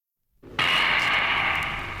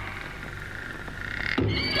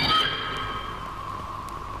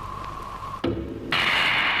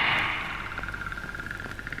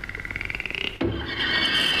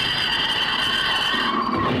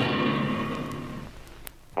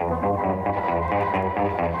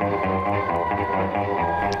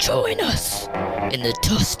Join us in the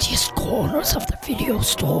dustiest corners of the video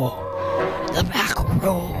store, the back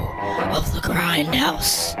row of the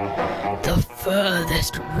grindhouse, the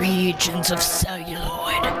furthest regions of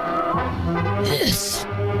celluloid. This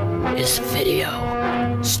is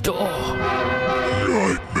Video Store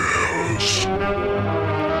Nightmares.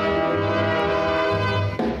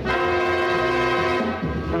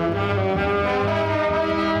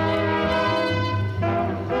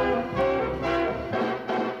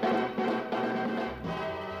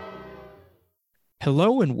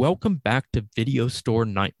 Hello and welcome back to Video Store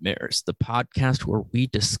Nightmares, the podcast where we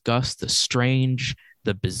discuss the strange,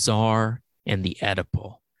 the bizarre, and the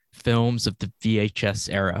Oedipal films of the VHS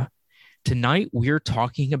era. Tonight, we're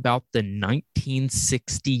talking about the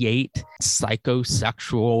 1968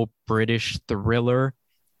 psychosexual British thriller,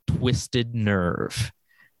 Twisted Nerve.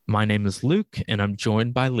 My name is Luke, and I'm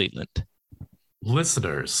joined by Leland.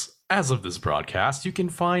 Listeners, as of this broadcast, you can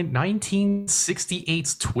find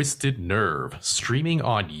 1968's Twisted Nerve streaming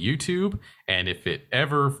on YouTube, and if it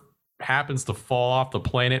ever happens to fall off the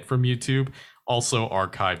planet from YouTube, also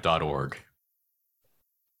archive.org.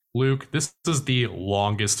 Luke, this is the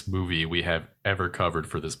longest movie we have ever covered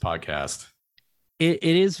for this podcast. It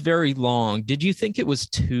is very long. Did you think it was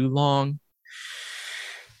too long?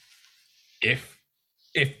 If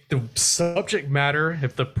the subject matter,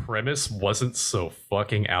 if the premise wasn't so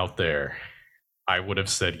fucking out there, I would have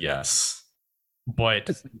said yes. But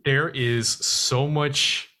there is so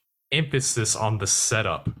much emphasis on the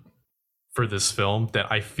setup for this film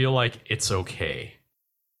that I feel like it's okay.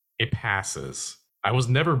 It passes. I was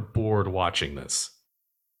never bored watching this.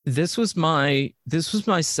 This was my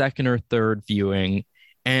second or third viewing,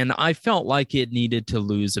 and I felt like it needed to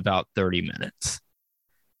lose about 30 minutes.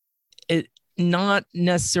 It not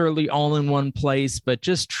necessarily all in one place, but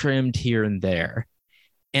just trimmed here and there.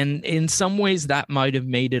 And in some ways that might have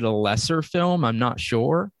made it a lesser film. I'm not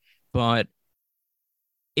sure, but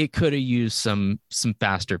it could have used some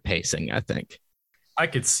faster pacing, I think. I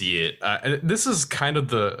could see it. This is kind of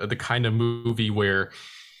the kind of movie where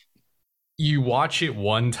you watch it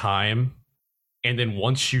one time, and then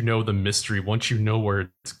once you know the mystery, once you know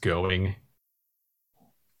where it's going,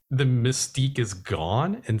 the mystique is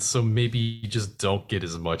gone, and so maybe you just don't get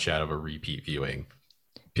as much out of a repeat viewing.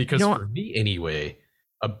 Because for me anyway,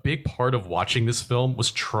 a big part of watching this film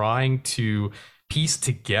was trying to piece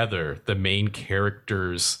together the main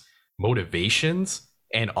character's motivations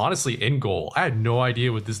and honestly end goal. I had no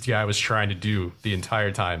idea what this guy was trying to do the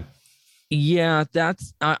entire time. Yeah,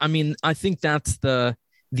 I think that's the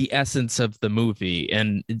essence of the movie,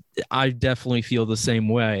 and I definitely feel the same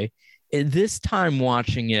way. This time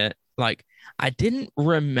watching it, like, I didn't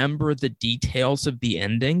remember the details of the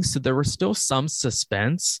ending, so there was still some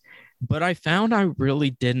suspense, but I found I really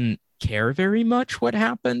didn't care very much what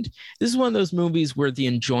happened. This is one of those movies where the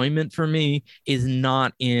enjoyment for me is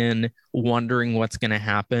not in wondering what's going to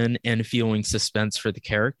happen and feeling suspense for the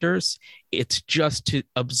characters. It's just to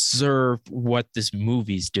observe what this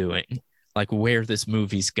movie's doing, like where this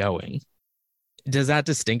movie's going. Does that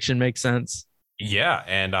distinction make sense? Yeah,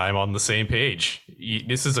 and I'm on the same page.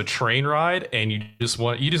 This is a train ride, and you just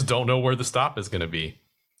don't know where the stop is going to be.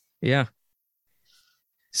 Yeah.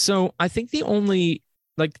 So I think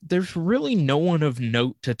there's really no one of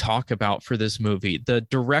note to talk about for this movie. The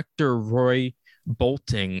director, Roy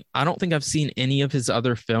Bolting, I don't think I've seen any of his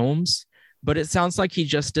other films, but it sounds like he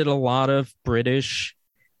just did a lot of British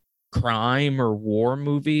crime or war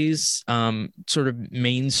movies, sort of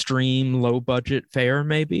mainstream, low budget fare,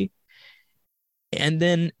 maybe. And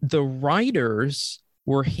then the writers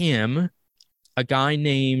were him, a guy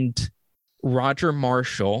named Roger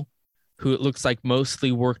Marshall, who it looks like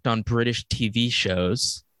mostly worked on British TV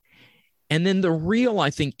shows. And then the real, I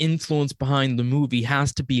think, influence behind the movie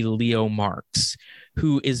has to be Leo Marx,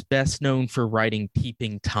 who is best known for writing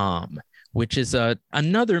Peeping Tom, which is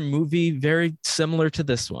another movie very similar to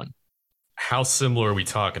this one. How similar are we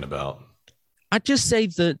talking about? I'd just say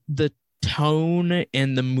the tone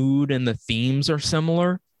and the mood and the themes are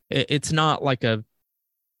similar. It's not like the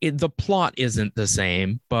plot isn't the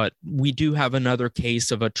same, but we do have another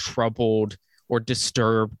case of a troubled or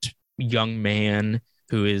disturbed young man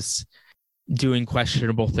who is doing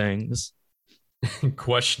questionable things.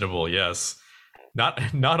 Questionable, yes.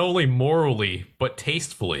 Not only morally, but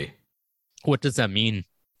tastefully. What does that mean?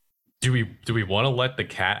 Do we want to let the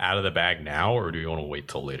cat out of the bag now, or do we want to wait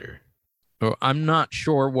till later? Oh, I'm not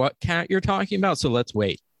sure what cat you're talking about, so let's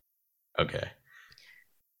wait. Okay.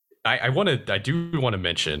 I do want to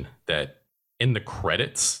mention that in the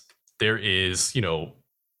credits there is,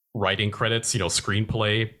 writing credits,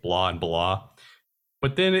 screenplay, blah and blah.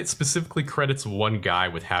 But then it specifically credits one guy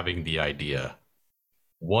with having the idea.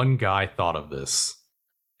 One guy thought of this,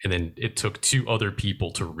 and then it took 2 other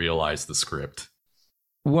people to realize the script.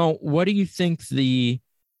 Well, what do you think the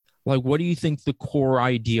core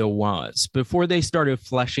idea was before they started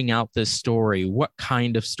fleshing out this story? What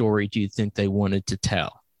kind of story do you think they wanted to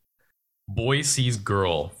tell? Boy sees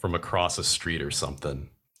girl from across a street or something,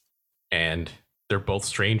 and they're both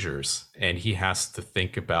strangers, and he has to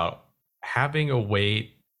think about having a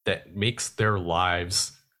way that makes their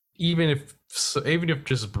lives, even if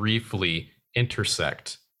just briefly,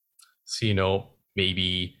 intersect. So,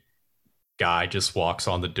 maybe guy just walks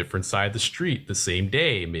on the different side of the street the same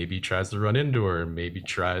day, maybe tries to run into her, maybe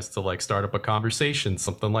tries to like start up a conversation,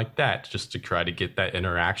 something like that, just to try to get that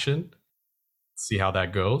interaction, see how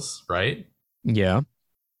that goes, right? Yeah.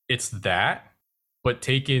 It's that, but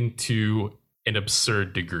taken to an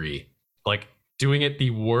absurd degree, like doing it the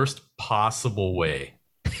worst possible way.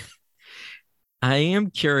 I am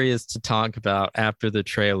curious to talk about after the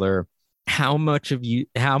trailer how much of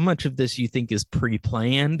this you think is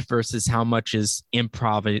pre-planned versus how much is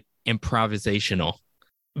improvisational.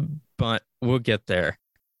 But we'll get there.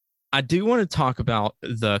 I do want to talk about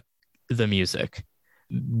the music,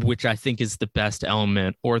 which I think is the best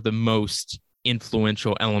element or the most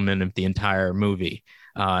influential element of the entire movie.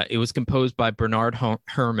 It was composed by Bernard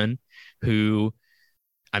Herrmann, who,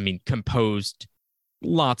 composed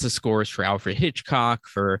lots of scores for Alfred Hitchcock,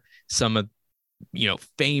 for some of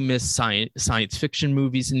famous science fiction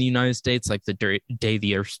movies in the United States, like The Day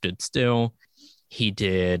the Earth Stood Still. He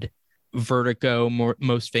did Vertigo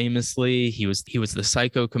most famously. He was the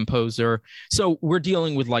Psycho composer. So we're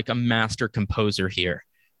dealing with like a master composer here.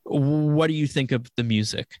 What do you think of the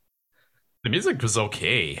music? The music was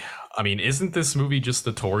okay. Isn't this movie just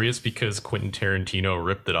notorious because Quentin Tarantino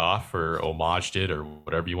ripped it off or homaged it or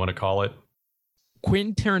whatever you want to call it?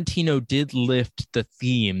 Quentin Tarantino did lift the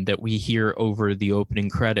theme that we hear over the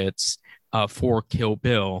opening credits for Kill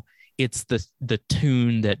Bill. It's the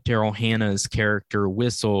tune that Daryl Hannah's character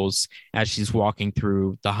whistles as she's walking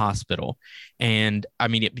through the hospital. And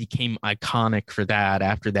it became iconic for that.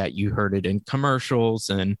 After that, you heard it in commercials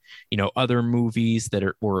and, other movies that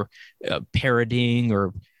were parodying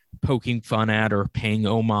or poking fun at or paying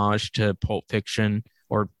homage to Pulp Fiction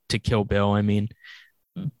or to Kill Bill.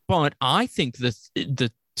 But I think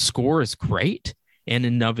the score is great, and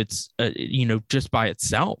in of its, just by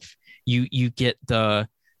itself, you get that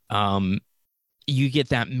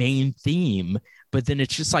main theme, but then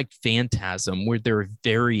it's just like Phantasm, where there are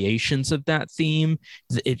variations of that theme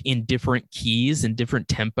in different keys and different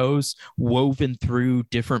tempos woven through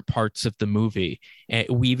different parts of the movie. And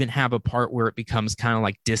we even have a part where it becomes kind of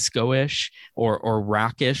like disco-ish or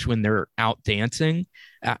rockish when they're out dancing.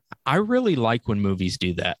 I really like when movies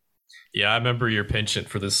do that. Yeah, I remember your penchant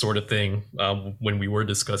for this sort of thing when we were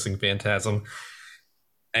discussing Phantasm.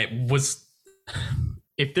 If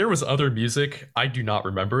there was other music, I do not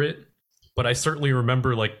remember it, but I certainly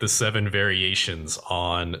remember like the 7 variations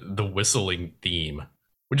on the whistling theme,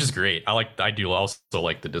 which is great. I do also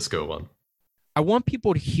like the disco one. I want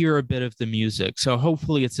people to hear a bit of the music, so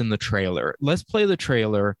hopefully it's in the trailer. Let's play the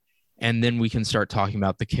trailer, and then we can start talking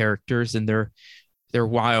about the characters and their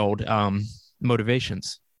wild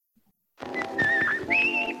motivations.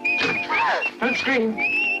 Don't scream.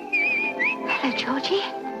 Hello, Georgie.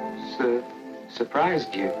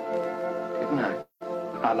 Surprised you, didn't I?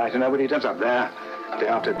 I'd like to know what he does up there, day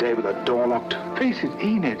after day with the door locked. Face it,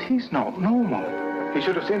 Enid, he's not normal. He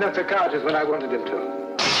should have seen that psychiatrist when I wanted him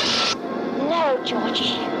to. No,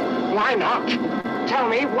 Georgie. Why not? Tell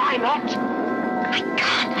me, why not? I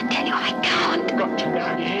can't. I tell you, I can't. Got to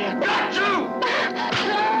down here. Got to!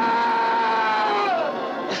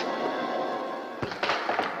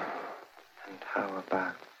 And how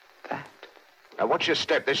about that? Now, watch your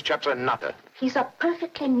step. This chap's a nutter. He's a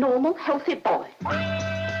perfectly normal, healthy boy.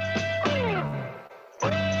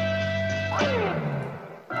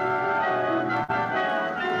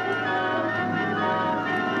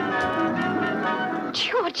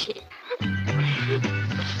 Georgie.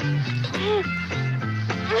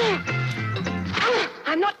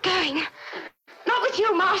 I'm not going. Not with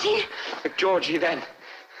you, Martin. Georgie, then.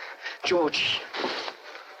 Georgie.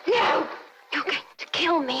 No! You're going to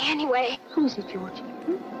kill me anyway. Who is it, Georgie?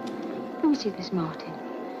 Who is it, this Martin?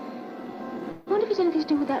 I wonder if it's anything to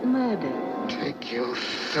do with that murder. Take your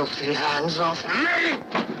filthy hands off me!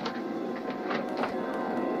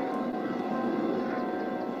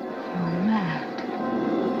 You're mad.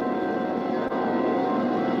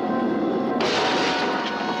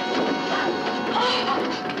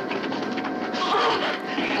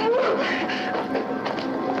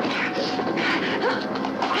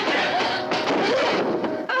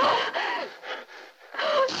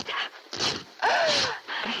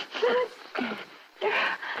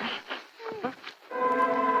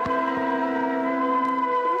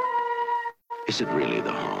 Is it really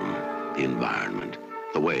the home, the environment,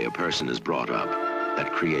 the way a person is brought up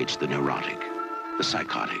that creates the neurotic, the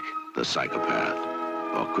psychotic, the psychopath?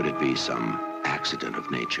 Or could it be some accident of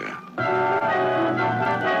nature?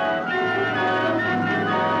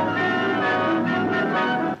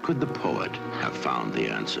 Could the poet have found the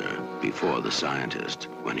answer before the scientist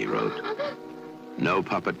when he wrote, "No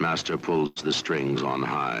puppet master pulls the strings on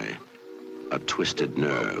high. A twisted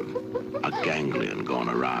nerve, a ganglion gone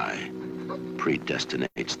awry,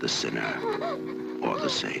 predestinates the sinner or the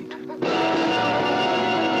saint."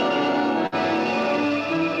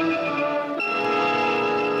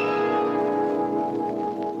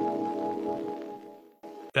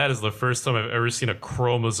 That is the first time I've ever seen a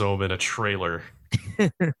chromosome in a trailer.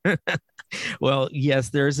 Well, yes,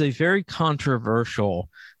 there's a very controversial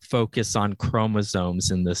focus on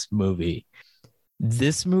chromosomes in this movie.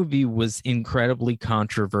 This movie was incredibly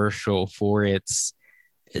controversial for its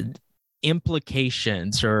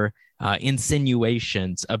implications or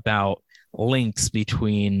insinuations about links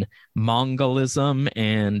between Mongolism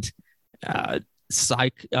and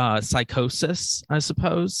psychosis, I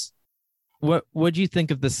suppose. What do you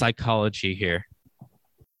think of the psychology here?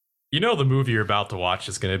 You know, the movie you're about to watch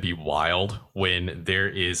is going to be wild when there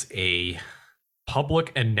is a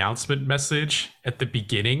public announcement message at the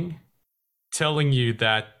beginning telling you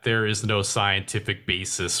that there is no scientific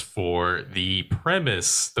basis for the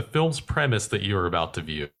premise, the film's premise that you're about to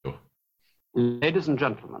view. Ladies and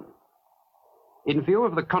gentlemen, in view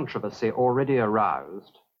of the controversy already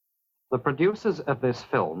aroused, the producers of this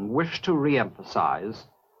film wish to re-emphasize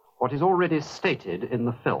what is already stated in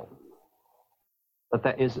the film, that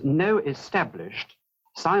there is no established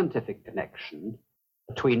scientific connection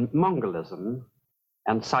between Mongolism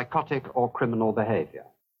and psychotic or criminal behavior.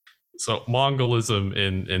 So Mongolism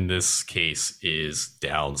in this case is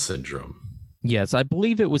Down syndrome. Yes, I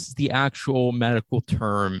believe it was the actual medical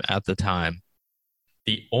term at the time.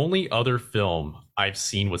 The only other film I've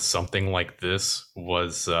seen with something like this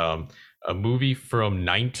was a movie from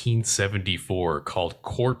 1974 called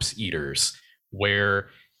Corpse Eaters, where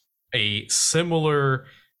a similar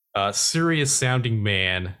serious sounding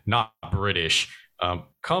man, not British,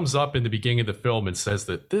 comes up in the beginning of the film and says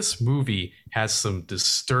that this movie has some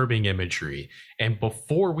disturbing imagery. And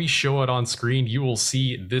before we show it on screen, you will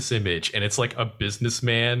see this image. And it's like a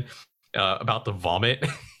businessman about to vomit.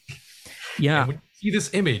 Yeah. And when you see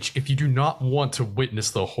this image, if you do not want to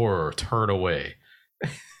witness the horror, turn away.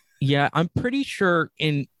 Yeah, I'm pretty sure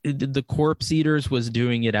in the Corpse Eaters was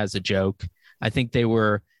doing it as a joke. I think they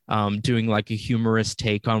were doing like a humorous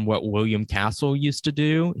take on what William Castle used to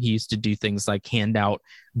do. He used to do things like hand out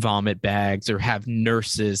vomit bags or have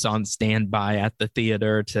nurses on standby at the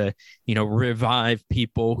theater to, revive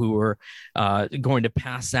people who were going to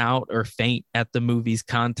pass out or faint at the movie's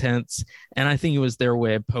contents. And I think it was their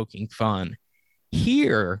way of poking fun.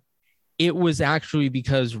 Here, it was actually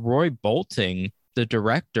because Roy Bolting, the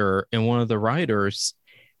director and one of the writers,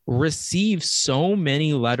 received so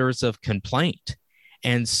many letters of complaint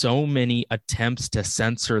and so many attempts to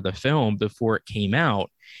censor the film before it came out.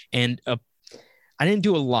 And I didn't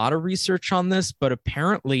do a lot of research on this, but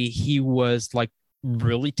apparently he was like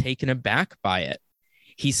really taken aback by it.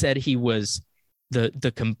 He said he was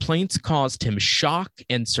the complaints caused him shock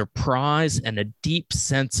and surprise and a deep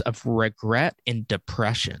sense of regret and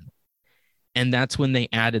depression. And that's when they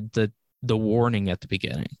added the warning at the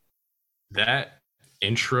beginning. That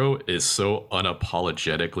intro is so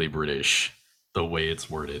unapologetically British, the way it's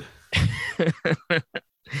worded.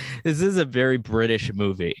 This is a very British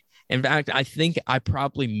movie. In fact, I think I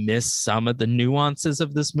probably missed some of the nuances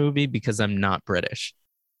of this movie because I'm not British.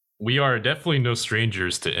 We are definitely no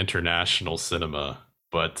strangers to international cinema,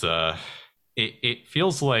 but it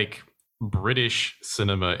feels like British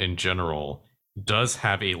cinema in general does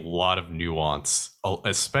have a lot of nuance,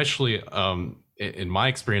 especially in my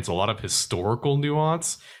experience, a lot of historical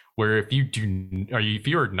nuance, where if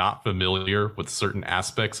you are not familiar with certain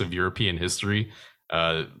aspects of European history,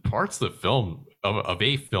 parts of the film of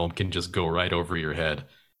a film can just go right over your head.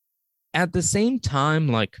 At the same time,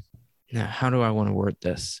 like, how do I want to word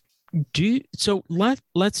this?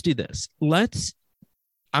 Let's do this.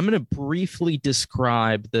 I'm going to briefly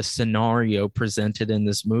describe the scenario presented in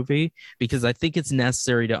this movie because I think it's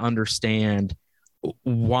necessary to understand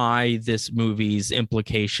why this movie's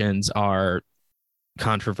implications are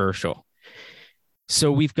controversial.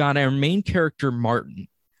 So we've got our main character, Martin,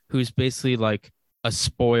 who's basically like a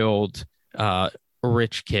spoiled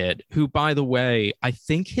rich kid who, by the way, I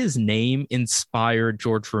think his name inspired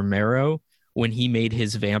George Romero when he made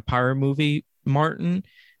his vampire movie, Martin.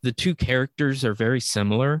 The two characters are very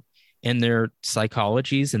similar. and their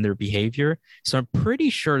psychologies and their behavior. So I'm pretty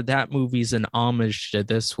sure that movie's an homage to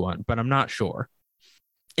this one, but I'm not sure.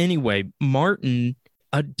 Anyway, Martin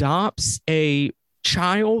adopts a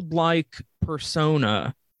childlike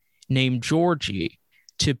persona named Georgie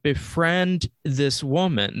to befriend this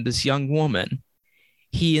woman, this young woman.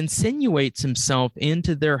 He insinuates himself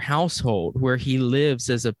into their household where he lives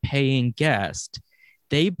as a paying guest.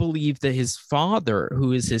 They believe that his father,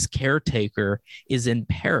 who is his caretaker, is in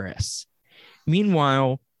Paris.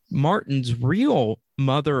 Meanwhile, Martin's real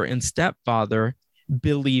mother and stepfather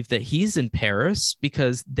believe that he's in Paris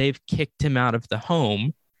because they've kicked him out of the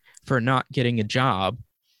home for not getting a job.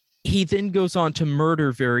 He then goes on to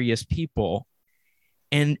murder various people.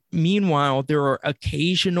 And meanwhile, there are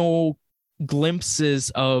occasional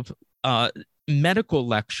glimpses of medical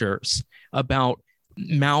lectures about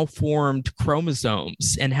malformed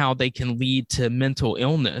chromosomes and how they can lead to mental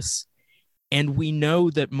illness. And we know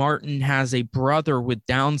that Martin has a brother with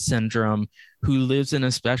Down syndrome who lives in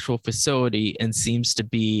a special facility and seems to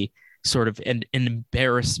be sort of an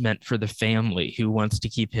embarrassment for the family who wants to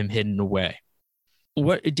keep him hidden away.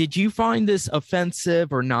 What did you find this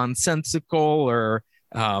offensive or nonsensical or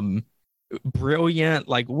brilliant?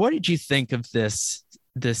 Like, what did you think of this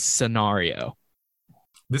scenario?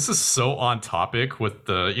 This is so on topic with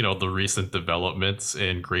the recent developments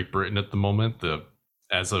in Great Britain at the moment.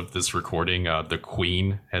 As of this recording, the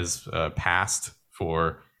Queen has passed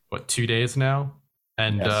for 2 days now,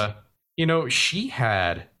 and yes. She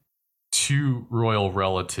had 2 royal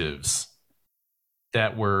relatives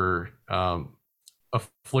that were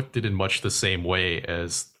afflicted in much the same way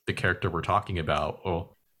as the character we're talking about.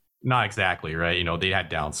 Well, not exactly, right? They had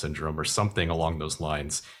Down syndrome or something along those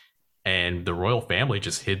lines. And the royal family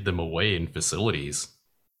just hid them away in facilities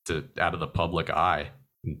out of the public eye.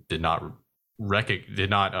 Did not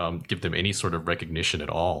give them any sort of recognition at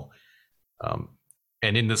all.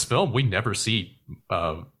 And in this film, we never see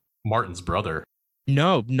Martin's brother.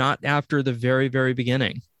 No, not after the very, very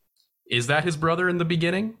beginning. Is that his brother in the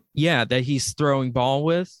beginning? Yeah, that he's throwing ball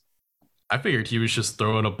with. I figured he was just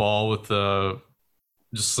throwing a ball with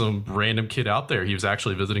just some random kid out there. He was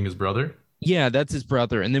actually visiting his brother. Yeah, that's his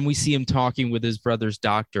brother. And then we see him talking with his brother's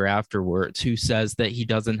doctor afterwards, who says that he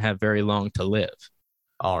doesn't have very long to live.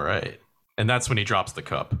 All right. And that's when he drops the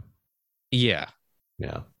cup. Yeah.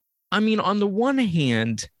 Yeah. I mean, on the one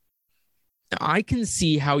hand, I can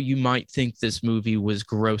see how you might think this movie was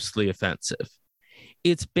grossly offensive.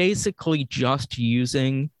 It's basically just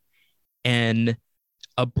using a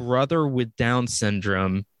brother with Down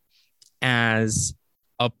syndrome as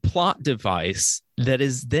a plot device that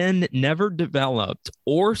is then never developed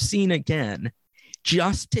or seen again,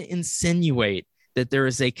 just to insinuate that there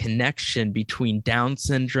is a connection between Down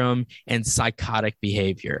syndrome and psychotic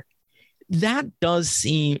behavior. That does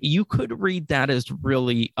seem, you could read that as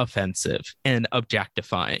really offensive and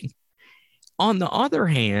objectifying. On the other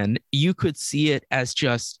hand, you could see it as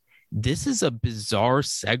just, this is a bizarre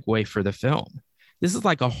segue for the film. This is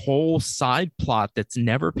like a whole side plot that's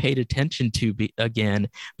never paid attention to again,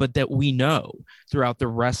 but that we know throughout the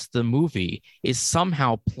rest of the movie is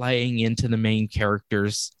somehow playing into the main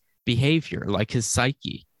character's behavior, like his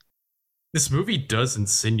psyche. This movie does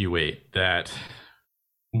insinuate that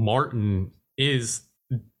Martin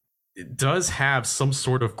does have some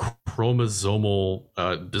sort of chromosomal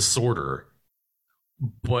disorder,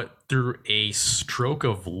 but through a stroke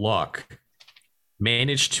of luck,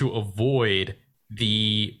 managed to avoid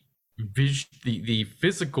the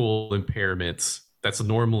physical impairments that's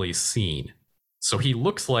normally seen. So he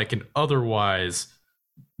looks like an otherwise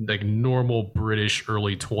like normal British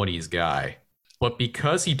early 20s guy. But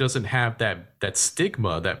because he doesn't have that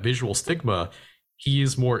stigma, that visual stigma, he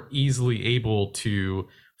is more easily able to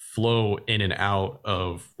flow in and out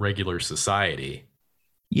of regular society.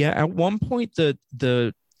 Yeah, at one point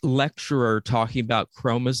the lecturer talking about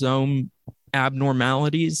chromosome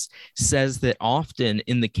abnormalities says that often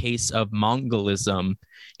in the case of Mongolism,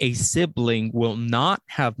 a sibling will not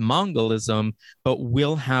have Mongolism, but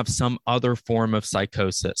will have some other form of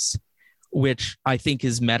psychosis, which I think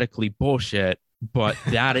is medically bullshit. But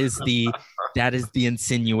that is the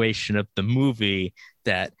insinuation of the movie,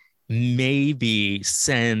 that maybe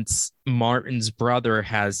since Martin's brother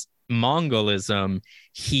has Mongolism,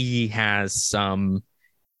 he has some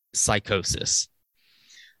psychosis.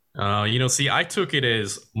 See, I took it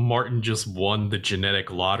as Martin just won the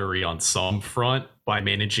genetic lottery on some front by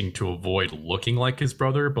managing to avoid looking like his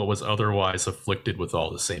brother, but was otherwise afflicted with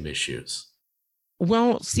all the same issues.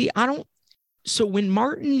 Well, see, so when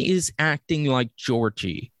Martin is acting like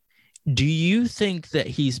Georgie, do you think that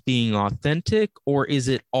he's being authentic or is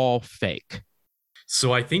it all fake?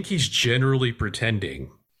 So I think he's generally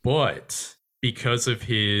pretending, but because of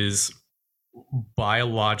his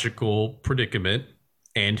biological predicament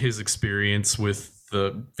and his experience with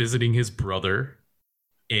visiting his brother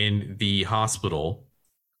in the hospital,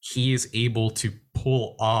 he is able to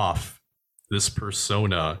pull off this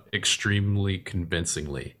persona extremely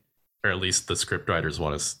convincingly. Or at least the scriptwriters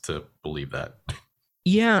want us to believe that.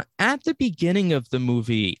 Yeah, at the beginning of the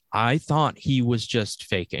movie, I thought he was just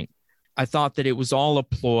faking. I thought that it was all a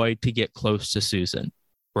ploy to get close to Susan,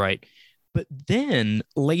 right? But then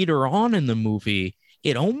later on in the movie,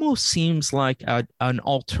 it almost seems like an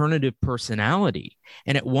alternative personality.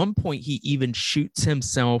 And at one point, he even shoots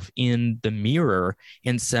himself in the mirror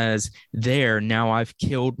and says, "There, now I've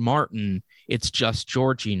killed Martin. It's just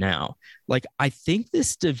Georgie now." Like, I think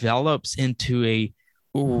this develops into a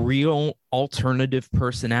real alternative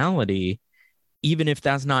personality, even if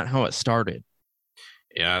that's not how it started.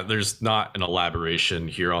 Yeah, there's not an elaboration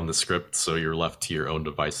here on the script, so you're left to your own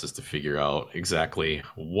devices to figure out exactly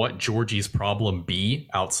what Georgie's problem be,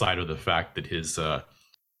 outside of the fact that his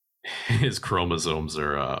chromosomes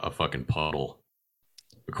are a fucking puddle,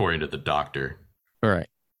 according to the doctor. All right.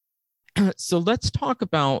 So let's talk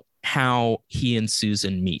about how he and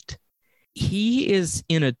Susan meet. He is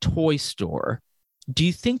in a toy store. Do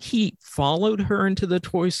you think he followed her into the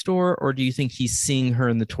toy store, or do you think he's seeing her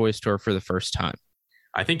in the toy store for the first time?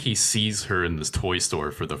 I think he sees her in this toy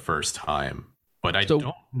store for the first time, but I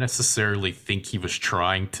don't necessarily think he was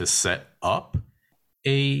trying to set up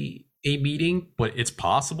a meeting, but it's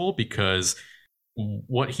possible because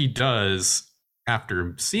what he does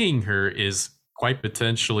after seeing her is quite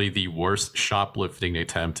potentially the worst shoplifting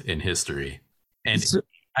attempt in history. And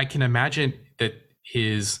I can imagine that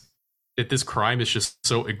this crime is just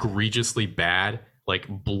so egregiously bad, like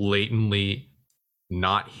blatantly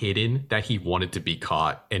not hidden, that he wanted to be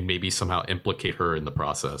caught and maybe somehow implicate her in the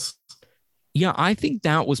process. Yeah, I think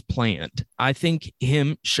that was planned. I think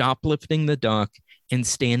him shoplifting the duck and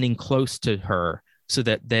standing close to her so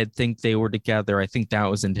that they'd think they were together, I think that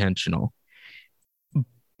was intentional.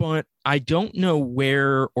 But I don't know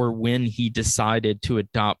where or when he decided to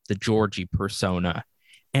adopt the Georgie persona.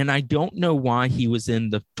 And I don't know why he was in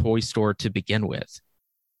the toy store to begin with.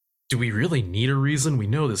 Do we really need a reason? We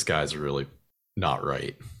know this guy's really not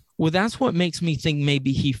right. Well, that's what makes me think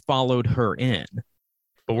maybe he followed her in.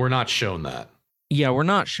 But we're not shown that. Yeah, we're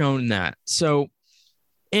not shown that. So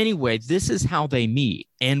anyway, this is how they meet.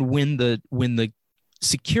 And when the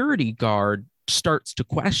security guard starts to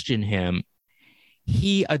question him,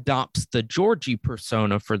 he adopts the Georgie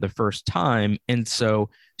persona for the first time. And so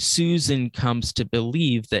Susan comes to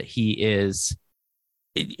believe that she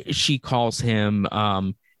calls him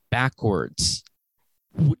backwards.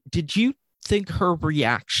 Did you think her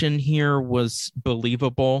reaction here was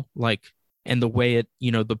believable? Like, and the way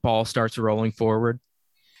the ball starts rolling forward?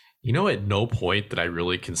 At no point did I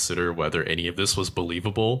really consider whether any of this was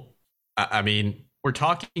believable. I mean, we're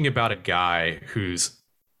talking about a guy who's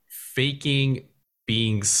faking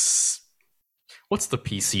being, what's the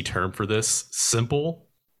PC term for this? Simple?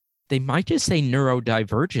 They might just say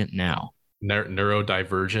neurodivergent now.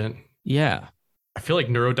 Neurodivergent? Yeah. I feel like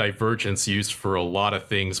neurodivergent's used for a lot of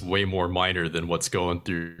things way more minor than what's going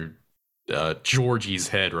through Georgie's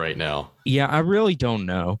head right now. Yeah, I really don't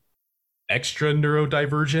know. Extra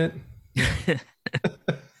neurodivergent?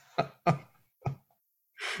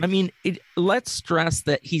 I mean, let's stress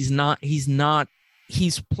that he's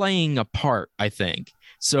playing a part, I think.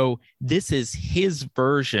 So this is his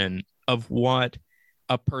version of what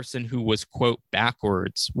a person who was, quote,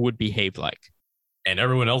 backwards would behave like. And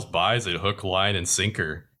everyone else buys it hook, line, and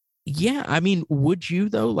sinker. Yeah, I mean, would you,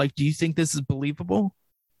 though? Like, do you think this is believable?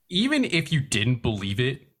 Even if you didn't believe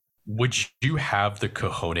it, would you have the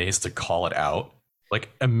cojones to call it out? Like,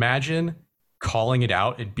 imagine calling it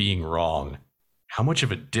out and being wrong. How much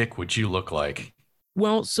of a dick would you look like?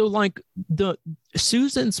 Well, so like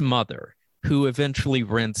Susan's mother, who eventually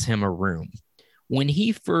rents him a room, when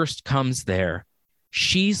he first comes there,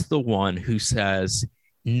 she's the one who says,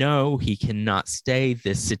 no, he cannot stay.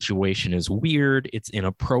 This situation is weird. It's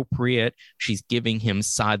inappropriate. She's giving him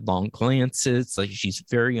sidelong glances. Like, she's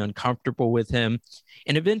very uncomfortable with him.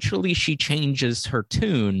 And eventually she changes her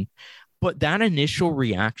tune. But that initial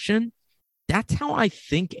reaction, that's how I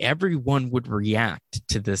think everyone would react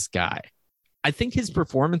to this guy. I think his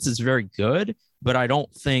performance is very good, but I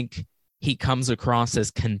don't think he comes across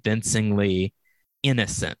as convincingly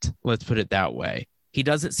innocent. Let's put it that way. He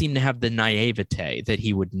doesn't seem to have the naivete that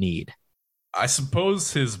he would need. I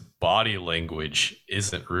suppose his body language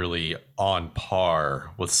isn't really on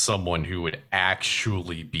par with someone who would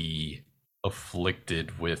actually be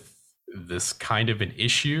afflicted with this kind of an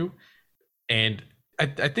issue. And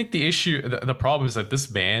I think the problem is that this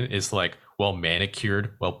man is like well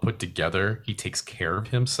manicured, well put together. He takes care of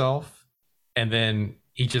himself, and then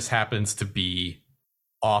he just happens to be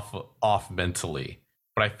off mentally.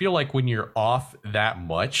 But I feel like when you're off that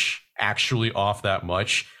much, actually off that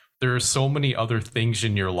much, there are so many other things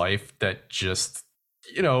in your life that just,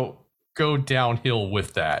 go downhill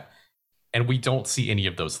with that. And we don't see any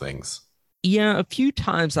of those things. Yeah, a few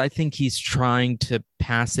times I think he's trying to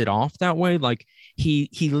pass it off that way. Like he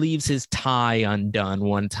leaves his tie undone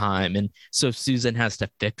one time, and so Susan has to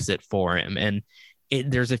fix it for him. And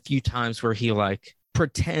there's a few times where he like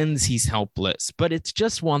pretends he's helpless, but it's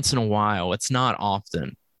just once in a while. It's not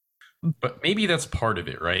often. But maybe that's part of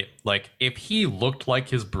it, right? Like if he looked like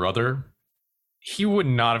his brother, he would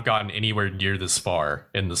not have gotten anywhere near this far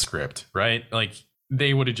in the script, right? Like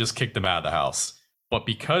they would have just kicked him out of the house. But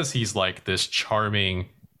because he's like this charming,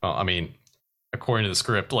 according to the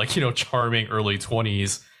script, like, charming early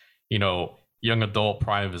 20s, young adult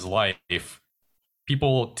prime of his life,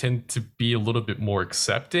 people tend to be a little bit more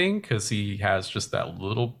accepting because he has just that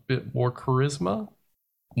little bit more charisma.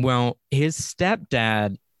 Well, his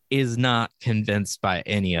stepdad is not convinced by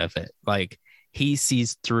any of it. Like he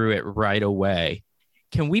sees through it right away.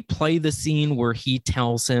 Can we play the scene where he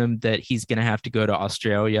tells him that he's going to have to go to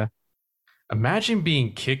Australia? Imagine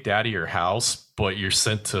being kicked out of your house, but you're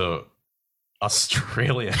sent to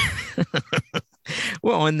Australia.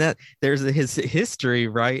 Well, and that there's his history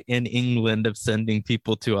right in England of sending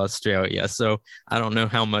people to Australia. So I don't know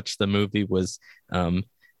how much the movie was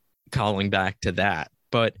calling back to that,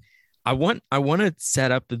 but I want to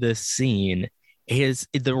set up this scene.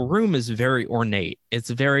 The room is very ornate. It's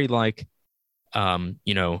very like,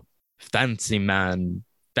 fancy man,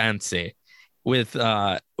 fancy. With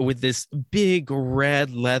this big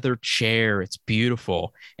red leather chair. It's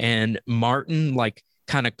beautiful. And Martin like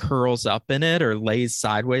kind of curls up in it or lays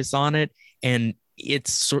sideways on it. And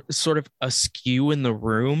it's sort of askew in the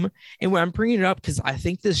room. And when I'm bringing it up, because I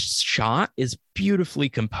think this shot is beautifully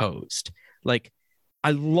composed. Like,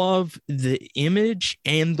 I love the image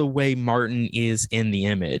and the way Martin is in the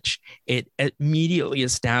image. It immediately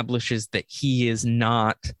establishes that he is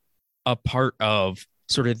not a part of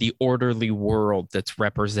sort of the orderly world that's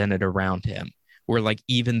represented around him, where like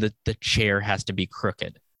even the chair has to be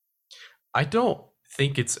crooked. I don't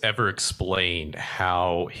think it's ever explained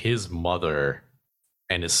how his mother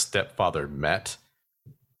and his stepfather met,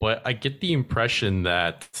 but I get the impression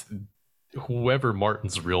that whoever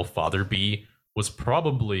Martin's real father be was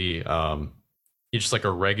probably just like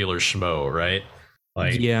a regular schmo, right?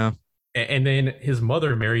 Like, yeah. And then his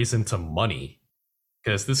mother marries into money.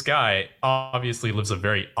 Because this guy obviously lives a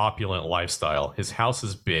very opulent lifestyle. His house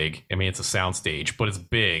is big. I mean, it's a soundstage, but it's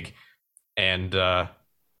big. And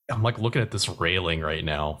I'm like looking at this railing right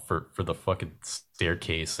now for the fucking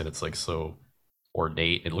staircase, and it's like so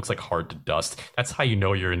ornate. It looks like hard to dust. That's how you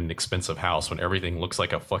know you're in an expensive house, when everything looks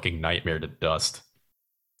like a fucking nightmare to dust.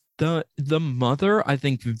 The mother, I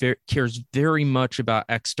think, cares very much about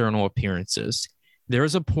external appearances.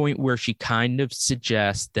 There's a point where she kind of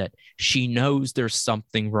suggests that she knows there's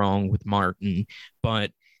something wrong with Martin,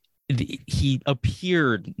 but he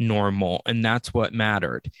appeared normal, and that's what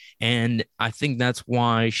mattered. And I think that's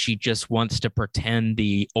why she just wants to pretend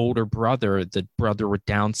the older brother, the brother with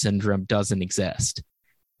Down syndrome, doesn't exist,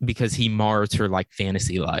 because he mars her like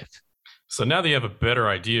fantasy life. So now that you have a better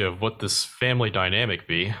idea of what this family dynamic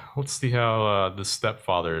be, let's see how the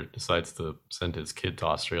stepfather decides to send his kid to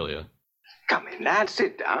Australia. Come in, lad,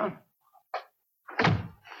 sit down.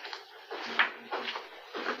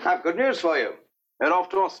 I've good news for you. They're off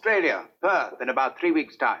to Australia, Perth, in about 3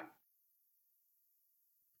 weeks' time.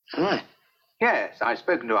 Right. Yes, I've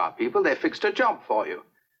spoken to our people. They fixed a job for you.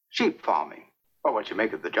 Sheep farming. Well, what you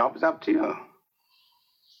make of the job is up to you.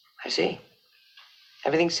 I see.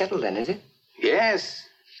 Everything's settled then, is it? Yes.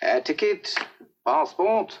 Air ticket,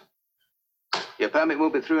 passport. Your permit will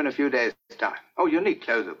be through in a few days' time. Oh, you'll need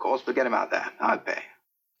clothes, of course, but get them out there. I'll pay.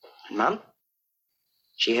 And Mum?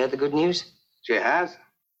 She heard the good news? She has.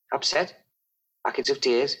 Upset? Buckets of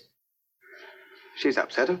tears? She's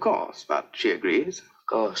upset, of course, but she agrees. Of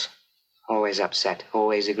course. Always upset,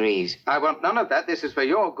 always agrees. I want none of that. This is for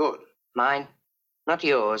your good. Mine, not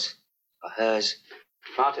yours, or hers.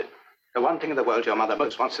 Martin, the one thing in the world your mother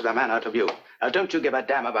most wants is a man out of you. Now, don't you give a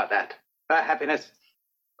damn about that. Her happiness.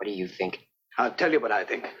 What do you think? I'll tell you what I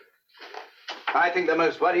think. I think the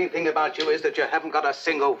most worrying thing about you is that you haven't got a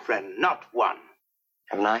single friend. Not one.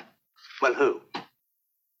 Haven't I? Well, who?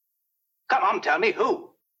 Come on, tell me who.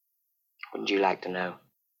 Wouldn't you like to know?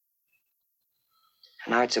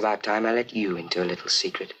 Now it's about time I let you into a little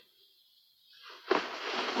secret.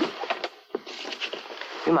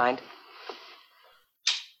 You mind?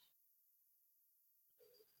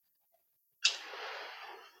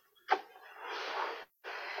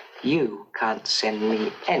 You can't send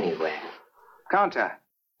me anywhere. Can't I?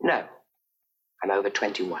 No. I'm over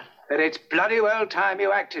 21. But it's bloody well time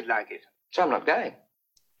you acted like it. So I'm not going.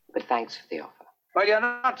 But thanks for the offer. Well, you're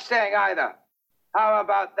not staying either. How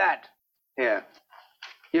about that? Here.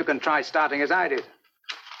 You can try starting as I did.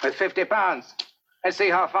 With £50. Let's see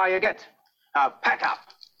how far you get. Now, pack up.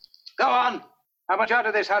 Go on. I want you out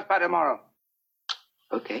of this house by tomorrow.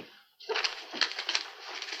 Okay.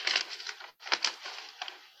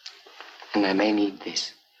 And I may need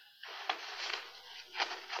this.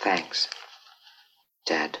 Thanks,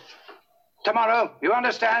 Dad. Tomorrow, you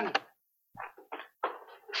understand?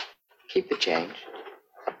 Keep the change.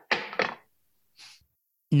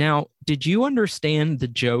 Now, did you understand the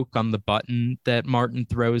joke on the button that Martin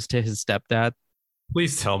throws to his stepdad?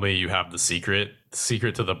 Please tell me you have the secret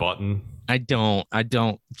to the button. I don't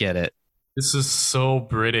get it. This is so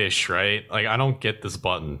British, right? Like, I don't get this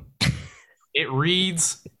button. It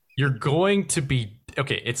reads, you're going to be,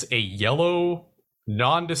 okay, it's a yellow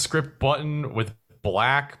nondescript button with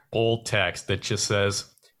black bold text that just says,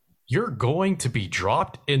 you're going to be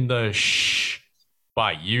dropped in the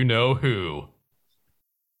by you know who.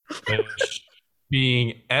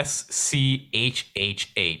 Being SCHHH.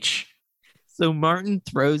 So Martin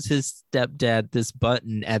throws his stepdad this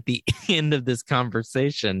button at the end of this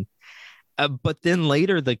conversation. But then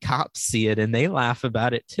later the cops see it and they laugh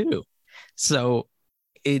about it too. So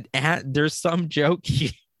there's some joke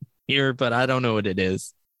here, but I don't know what it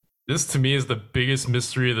is. This to me is the biggest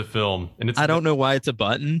mystery of the film. And I don't know why it's a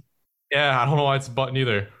button. Yeah, I don't know why it's a button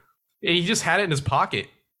either. He just had it in his pocket.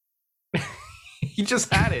 He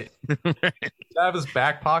just had it. Out of his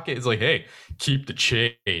back pocket. It's like, hey, keep the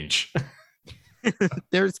change.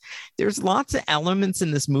 There's lots of elements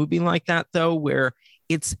in this movie like that, though, where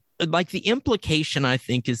it's like the implication, I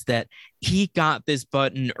think, is that he got this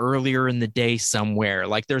button earlier in the day somewhere.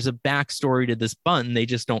 Like there's a backstory to this button. They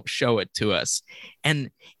just don't show it to us. And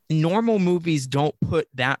normal movies don't put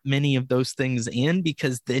that many of those things in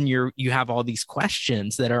because then you have all these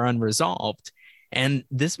questions that are unresolved. And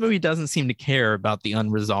this movie doesn't seem to care about the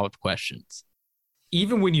unresolved questions.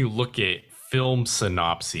 Even when you look at film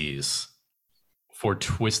synopses for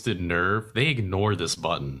Twisted Nerve, they ignore this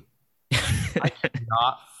button. I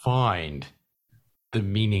cannot find the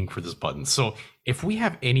meaning for this button. So if we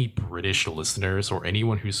have any British listeners or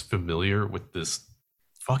anyone who's familiar with this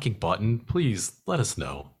fucking button, please let us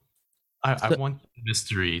know. I want the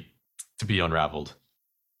mystery to be unraveled.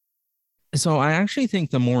 So I actually think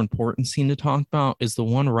the more important scene to talk about is the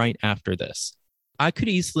one right after this. I could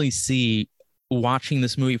easily see watching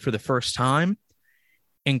this movie for the first time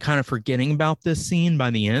and kind of forgetting about this scene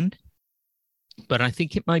by the end. But I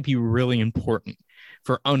think it might be really important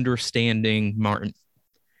for understanding Martin.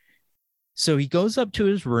 So he goes up to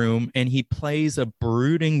his room and he plays a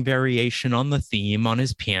brooding variation on the theme on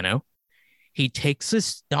his piano. He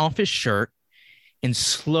takes off his shirt and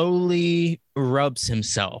slowly rubs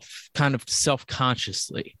himself, kind of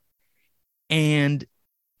self-consciously. And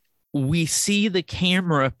we see the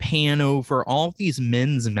camera pan over all these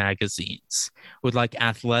men's magazines with like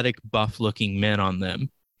athletic, buff-looking men on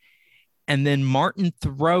them. And then Martin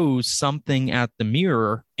throws something at the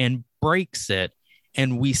mirror and breaks it.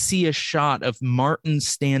 And we see a shot of Martin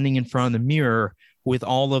standing in front of the mirror with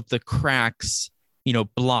all of the cracks,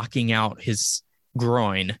 blocking out his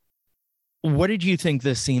groin. What did you think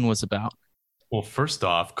this scene was about? Well, first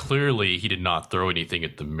off, clearly he did not throw anything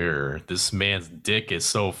at the mirror. This man's dick is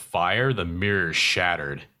so fire, the mirror is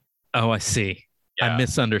shattered. Oh, I see. Yeah. I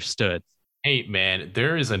misunderstood. Hey, man,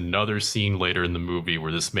 there is another scene later in the movie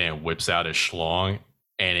where this man whips out his schlong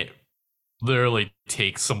and it literally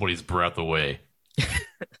takes somebody's breath away.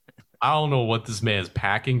 I don't know what this man is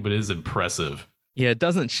packing, but it is impressive. Yeah, it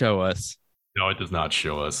doesn't show us. No, it does not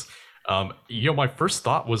show us. My first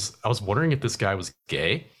thought was I was wondering if this guy was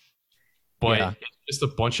gay, but it's just a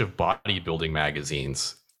bunch of bodybuilding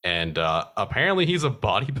magazines. And apparently he's a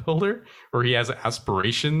bodybuilder, or he has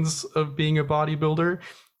aspirations of being a bodybuilder.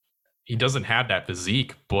 He doesn't have that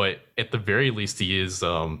physique, but at the very least, he is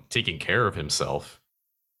taking care of himself.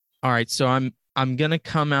 All right, so I'm gonna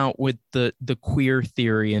come out with the queer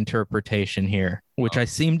theory interpretation here, which I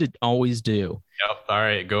seem to always do. Yep. All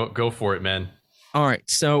right, go for it, man. All right,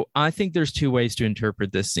 so I think there's two ways to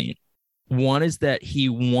interpret this scene. One is that he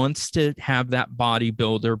wants to have that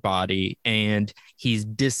bodybuilder body, and he's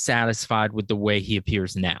dissatisfied with the way he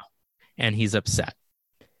appears now, and he's upset.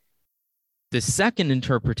 The second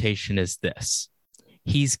interpretation is this.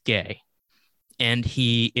 He's gay, and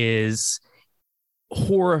he is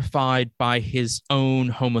horrified by his own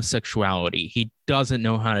homosexuality. He doesn't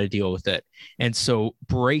know how to deal with it. And so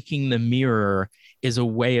breaking the mirror is a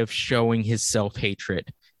way of showing his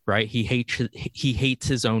self-hatred, right? He hates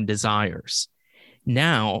his own desires.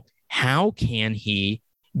 Now, how can he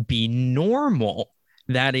be normal?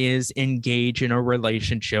 That is, engage in a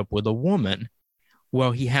relationship with a woman?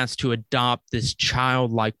 Well, he has to adopt this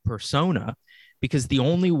childlike persona, because the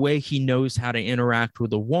only way he knows how to interact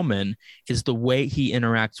with a woman is the way he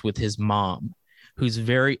interacts with his mom, who's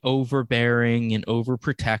very overbearing and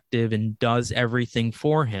overprotective and does everything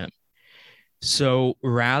for him. So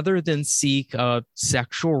rather than seek a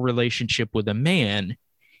sexual relationship with a man,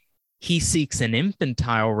 he seeks an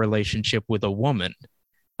infantile relationship with a woman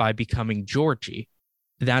by becoming Georgie.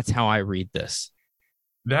 That's how I read this.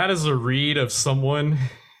 That is a read of someone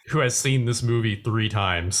who has seen this movie 3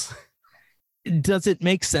 times. Does it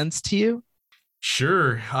make sense to you?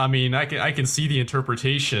 Sure. I mean, I can see the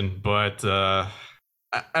interpretation, but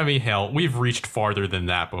I mean, hell, we've reached farther than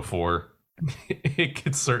that before. It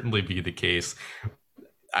could certainly be the case.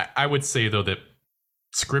 I would say, though, that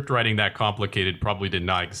script writing that complicated probably did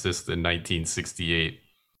not exist in 1968.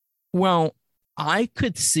 Well, I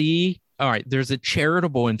could see, all right, there's a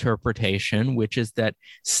charitable interpretation, which is that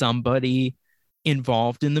somebody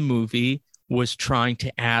involved in the movie was trying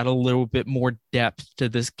to add a little bit more depth to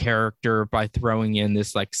this character by throwing in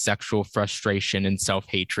this like sexual frustration and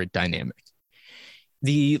self-hatred dynamic.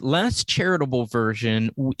 The less charitable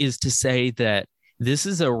version is to say that this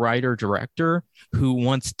is a writer-director who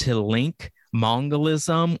wants to link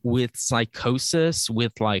Mongolism with psychosis,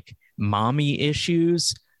 with like mommy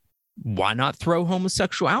issues. Why not throw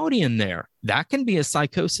homosexuality in there? That can be a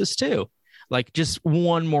psychosis too. Like just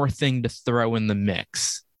one more thing to throw in the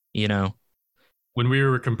mix, you know? When we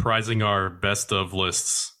were comprising our best of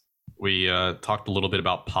lists, we talked a little bit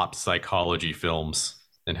about pop psychology films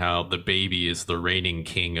and how The Baby is the reigning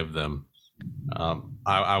king of them.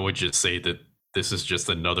 I would just say that this is just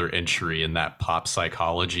another entry in that pop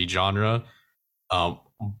psychology genre.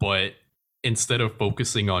 But instead of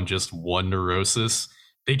focusing on just one neurosis,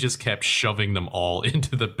 they just kept shoving them all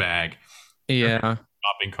into the bag. Yeah.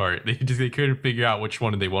 Shopping cart. They couldn't figure out which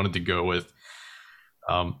one they wanted to go with.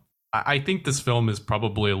 I think this film is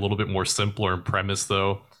probably a little bit more simpler in premise,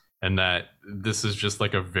 though, and that this is just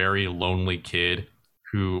like a very lonely kid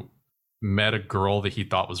who met a girl that he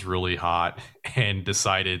thought was really hot and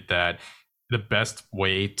decided that the best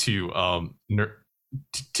way to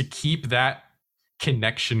keep that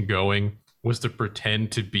connection going was to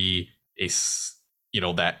pretend to be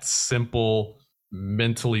that simple,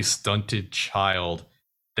 mentally stunted child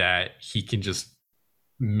that he can just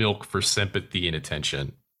milk for sympathy and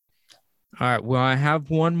attention. All right. Well, I have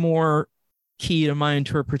one more key to my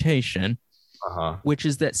interpretation, which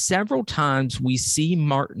is that several times we see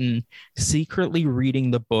Martin secretly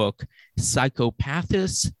reading the book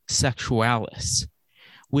Psychopathus Sexualis,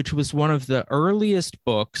 which was one of the earliest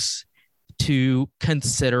books to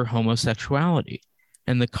consider homosexuality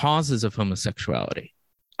and the causes of homosexuality.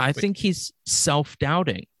 I think he's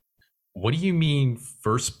self-doubting. What do you mean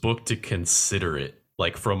first book to consider it?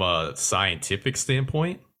 Like from a scientific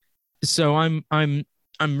standpoint? So I'm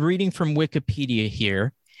reading from Wikipedia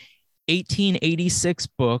here. 1886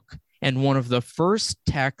 book and one of the first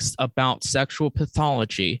texts about sexual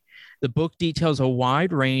pathology. The book details a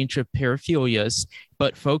wide range of paraphilias,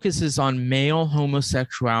 but focuses on male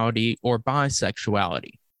homosexuality or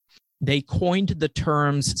bisexuality. They coined the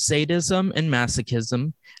terms sadism and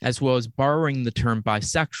masochism, as well as borrowing the term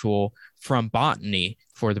bisexual from botany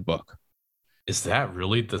for the book. Is that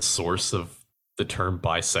really the source of the term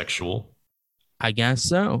bisexual? I guess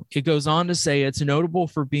so. It goes on to say it's notable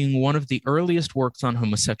for being one of the earliest works on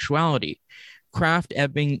homosexuality.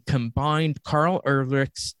 Krafft-Ebing combined Karl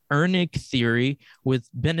Ehrlich's Ernig theory with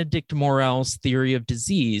Benedict Morell's theory of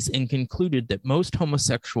disease and concluded that most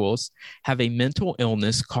homosexuals have a mental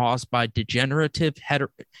illness caused by degenerative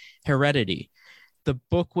heredity. The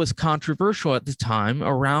book was controversial at the time,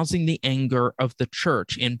 arousing the anger of the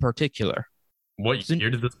church in particular. What year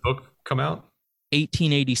did this book come out?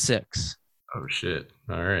 1886. Oh, shit.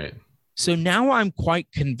 All right. So now I'm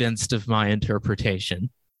quite convinced of my interpretation.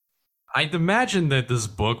 I'd imagine that this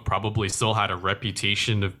book probably still had a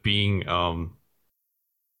reputation of being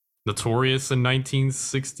notorious in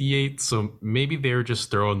 1968. So maybe they were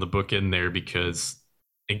just throwing the book in there because,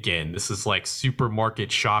 again, this is like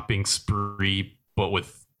supermarket shopping spree, but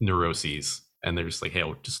with neuroses. And they're just like, hey,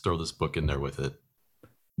 we'll just throw this book in there with it.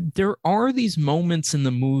 There are these moments in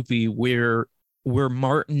the movie where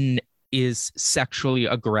Martin is sexually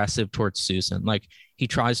aggressive towards Susan. Like he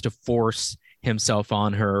tries to force himself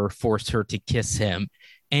on her or force her to kiss him.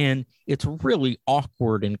 And it's really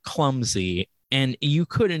awkward and clumsy. And you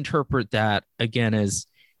could interpret that again as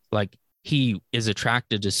like he is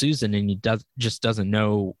attracted to Susan and he just doesn't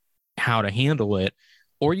know how to handle it.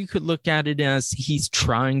 Or you could look at it as he's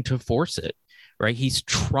trying to force it, right? He's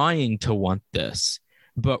trying to want this,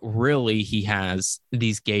 but really he has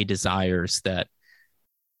these gay desires that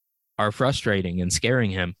are frustrating and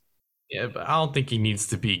scaring him. Yeah, but I don't think he needs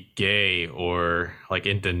to be gay or like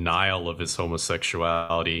in denial of his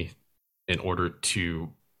homosexuality in order to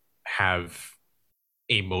have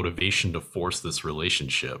a motivation to force this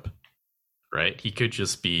relationship, right? He could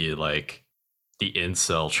just be like the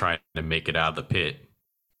incel trying to make it out of the pit.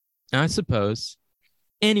 I suppose.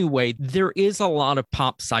 Anyway, there is a lot of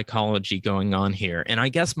pop psychology going on here. And I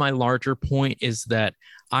guess my larger point is that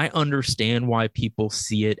I understand why people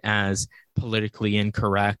see it as politically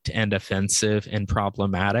incorrect and offensive and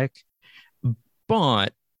problematic.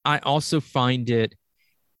 But I also find it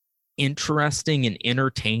interesting and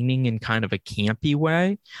entertaining in kind of a campy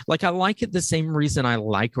way. Like I like it the same reason I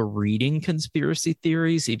like reading conspiracy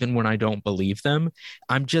theories, even when I don't believe them.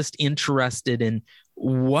 I'm just interested in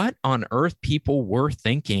what on earth people were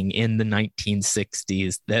thinking in the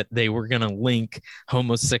 1960s that they were going to link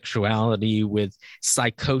homosexuality with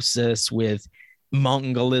psychosis, with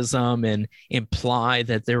Mongolism, and imply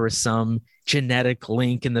that there was some genetic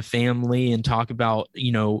link in the family and talk about,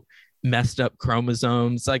 messed up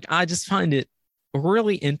chromosomes. Like, I just find it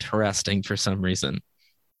really interesting for some reason.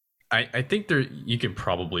 I think you could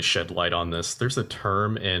probably shed light on this. There's a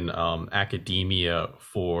term in academia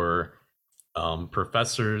for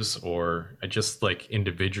professors or just like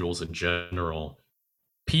individuals in general,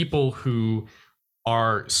 people who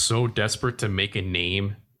are so desperate to make a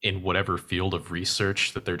name in whatever field of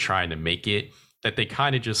research that they're trying to make it, that they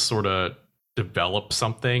kind of just sort of develop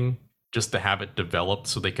something just to have it developed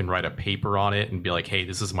so they can write a paper on it and be like, hey,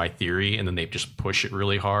 this is my theory. And then they just push it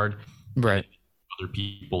really hard. Right. Other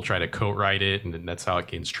people try to co-write it, and then that's how it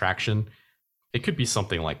gains traction. It could be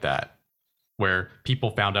something like that, where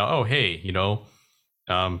people found out, oh, hey,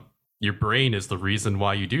 your brain is the reason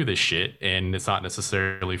why you do this shit, and it's not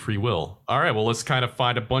necessarily free will. All right, well, let's kind of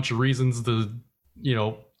find a bunch of reasons to,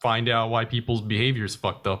 find out why people's behavior is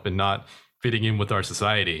fucked up and not fitting in with our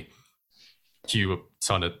society. Cue a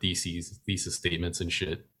ton of thesis statements and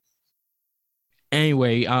shit.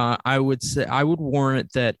 Anyway, I would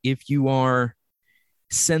warrant that if you are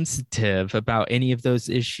sensitive about any of those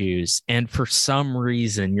issues, and for some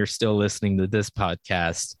reason you're still listening to this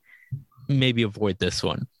podcast, maybe avoid this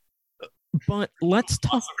one. But let's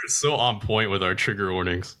talk. We're so on point with our trigger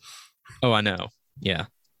warnings. Oh, I know. Yeah.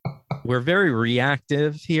 We're very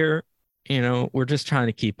reactive here. We're just trying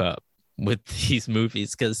to keep up with these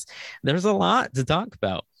movies because there's a lot to talk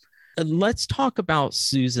about. Let's talk about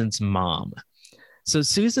Susan's mom. So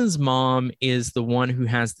Susan's mom is the one who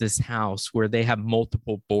has this house where they have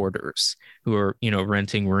multiple boarders who are,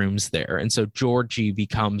 renting rooms there. And so Georgie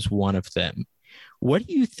becomes one of them. What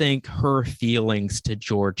do you think her feelings to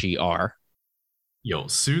Georgie are?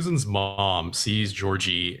 Susan's mom sees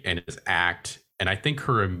Georgie and his act, and I think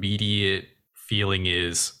her immediate feeling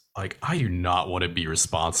is like, I do not want to be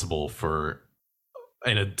responsible for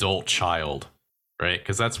an adult child, right?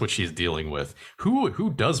 Because that's what she's dealing with.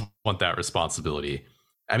 Who does want that responsibility?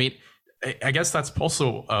 I mean, I guess that's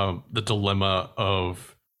also the dilemma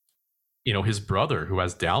of, his brother who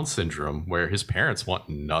has Down syndrome, where his parents want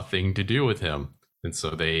nothing to do with him. And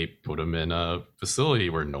so they put him in a facility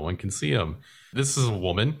where no one can see him. This is a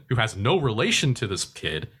woman who has no relation to this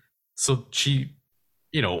kid. So she,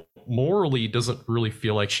 morally doesn't really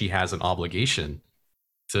feel like she has an obligation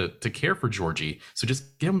to care for Georgie. So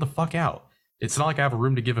just get him the fuck out. It's not like I have a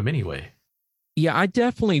room to give him anyway. Yeah, I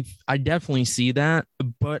definitely see that,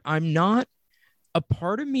 but I'm not. A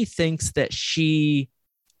part of me thinks that she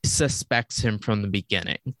suspects him from the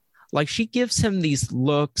beginning. Like, she gives him these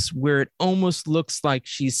looks where it almost looks like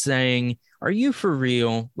she's saying, are you for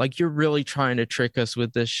real? Like, you're really trying to trick us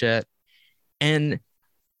with this shit? And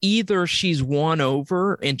either she's won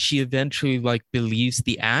over and she eventually believes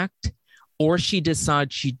the act, or she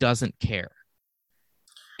decides she doesn't care.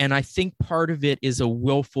 And I think part of it is a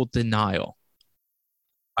willful denial.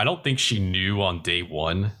 I don't think she knew on day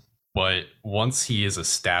one, but once he is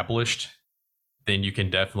established, then you can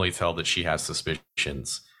definitely tell that she has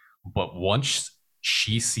suspicions. But once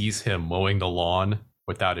she sees him mowing the lawn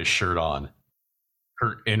without his shirt on,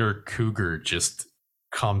 her inner cougar just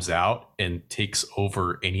comes out and takes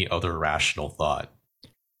over any other rational thought.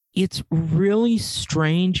 It's really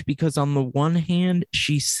strange because on the one hand,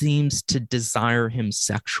 she seems to desire him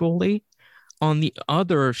sexually. on the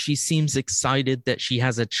other, she seems excited that she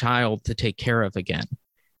has a child to take care of again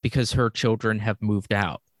because her children have moved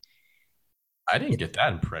out. I didn't get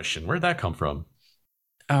that impression. Where'd that come from?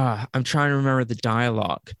 I'm trying to remember the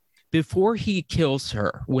dialogue. Before he kills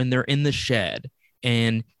her, when they're in the shed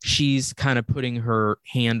and she's kind of putting her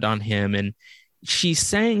hand on him and she's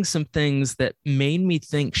saying some things that made me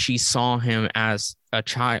think she saw him as a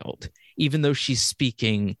child, even though she's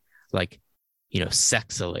speaking like,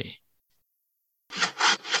 sexily.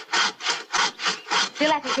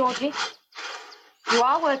 Still at it, Georgie. You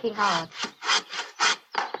are working hard.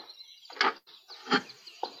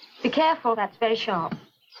 Be careful, that's very sharp.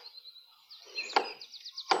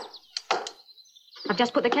 I've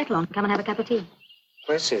just put the kettle on. Come and have a cup of tea.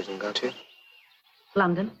 Where's Susan gone to?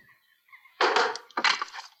 London.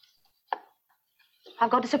 I've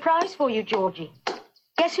got a surprise for you, Georgie.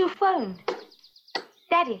 Guess who phoned?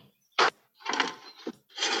 Daddy.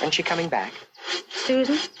 When's she coming back?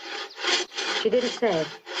 Susan? She didn't say.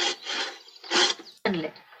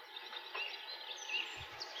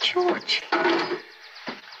 George.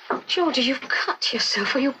 Georgie, you've cut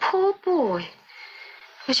yourself. Oh, you poor boy.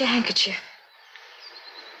 Where's your handkerchief?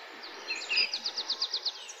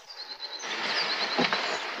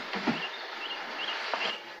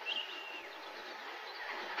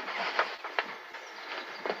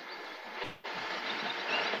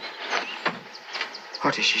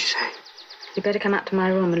 What did she say? You better come up to my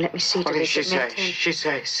room and let me see to What did this. she say? She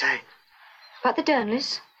say. About the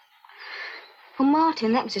Durnleys? Well,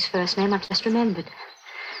 Martin, that was his first name. I've just remembered.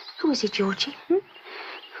 Who is he, Georgie?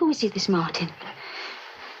 Who is he, this Martin?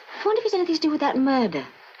 I wonder if he's anything to do with that murder.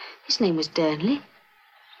 His name was Durnley.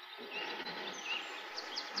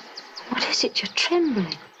 What is it? You're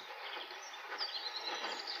trembling.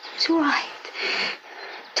 It's all right.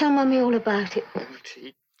 Tell Mummy all about it.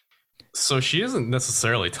 So she isn't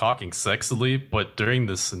necessarily talking sexily, but during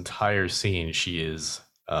this entire scene, she is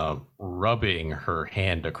rubbing her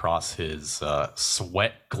hand across his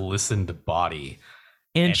sweat-glistened body.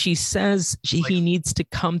 And she says he needs to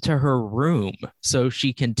come to her room so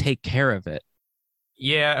she can take care of it.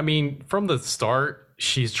 Yeah, I mean, from the start,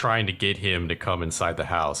 she's trying to get him to come inside the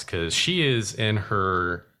house because she is in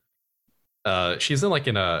her... she's in like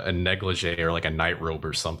in a negligee or like a nightrobe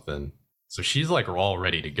or something. So she's like all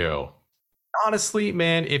ready to go. Honestly,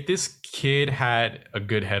 man, if this kid had a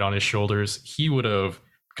good head on his shoulders, he would have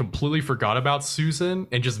completely forgot about Susan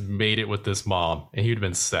and just made it with this mom, and he would have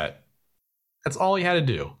been set. That's all he had to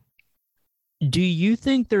do. Do you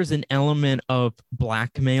think there's an element of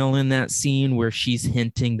blackmail in that scene where she's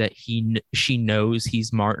hinting that she knows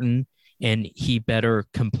he's Martin and he better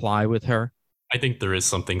comply with her? I think there is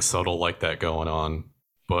something subtle like that going on,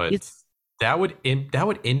 but that would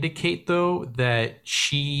indicate though that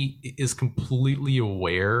she is completely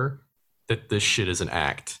aware that this shit is an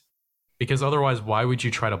act. Because otherwise, why would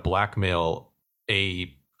you try to blackmail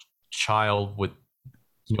a child with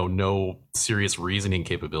no serious reasoning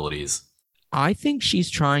capabilities? I think she's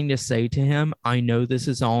trying to say to him, I know this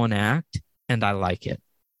is all an act and I like it.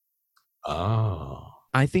 Oh.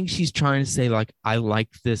 I think she's trying to say, like, I like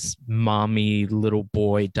this mommy little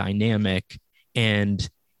boy dynamic and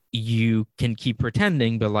you can keep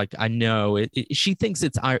pretending, but like, I know it she thinks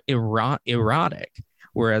it's erotic,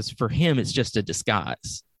 whereas for him, it's just a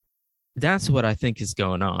disguise. That's what I think is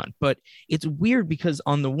going on. But it's weird because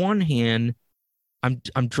on the one hand,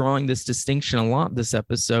 I'm drawing this distinction a lot this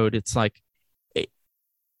episode. It's like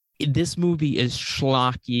this movie is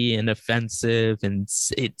schlocky and offensive, and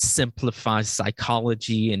it simplifies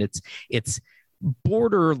psychology, and it's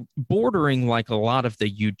bordering like a lot of the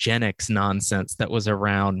eugenics nonsense that was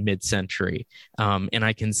around mid-century. And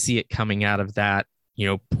I can see it coming out of that,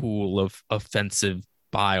 pool of offensive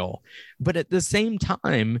bile. But at the same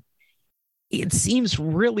time, it seems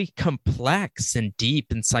really complex and deep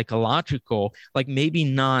and psychological, like maybe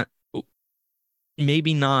not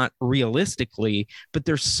realistically, but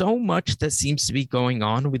there's so much that seems to be going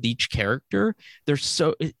on with each character. There's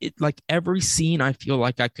like every scene I feel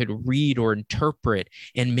like I could read or interpret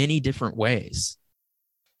in many different ways.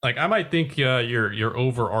 Like I might think your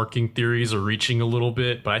overarching theories are reaching a little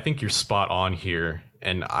bit, but I think you're spot on here.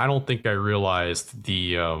 And I don't think I realized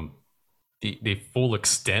the full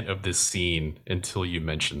extent of this scene until you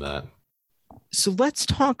mentioned that. So let's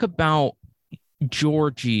talk about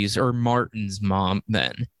Georgie's or Martin's mom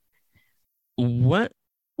then. What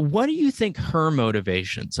do you think her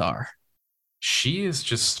motivations are? She is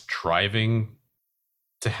just striving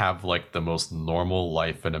to have like the most normal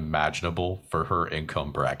life and imaginable for her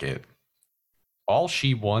income bracket. All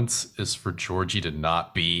she wants is for Georgie to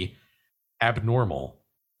not be abnormal.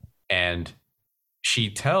 And she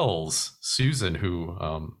tells Susan, who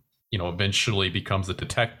eventually becomes a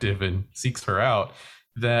detective and seeks her out,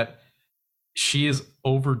 that she is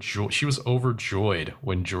overjoyed. She was overjoyed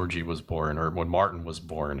when Georgie was born, or when Martin was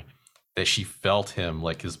born, that she felt him,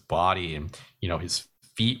 like his body and his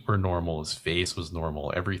feet were normal, his face was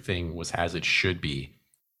normal, everything was as it should be.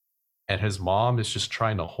 And his mom is just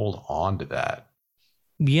trying to hold on to that.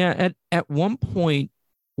 Yeah, at one point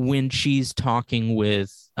when she's talking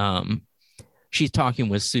with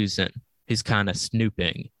Susan, who's kind of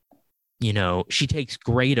snooping, she takes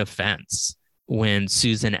great offense when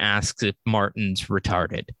Susan asks if Martin's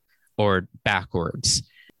retarded or backwards.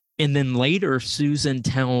 And then later Susan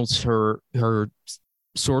tells her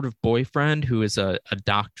sort of boyfriend, who is a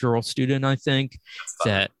doctoral student, I think,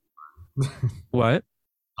 that what?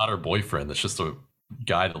 Not her boyfriend. That's just a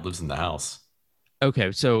guy that lives in the house.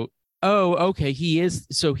 Okay, so okay, he is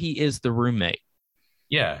the roommate.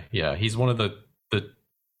 Yeah, he's one of the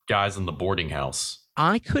guys in the boarding house.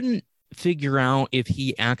 I couldn't figure out if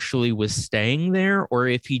he actually was staying there or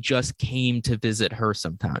if he just came to visit her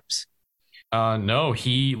sometimes. No,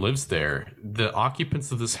 he lives there. The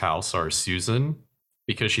occupants of this house are Susan,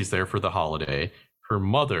 because she's there for the holiday, her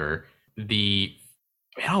mother, I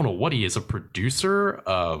don't know what he is, a producer,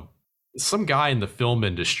 some guy in the film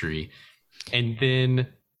industry, and then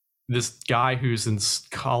this guy who's in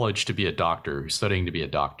college to be a doctor, who's studying to be a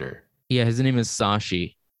doctor. Yeah, his name is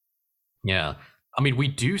Sashi. Yeah. I mean, we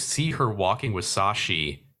do see her walking with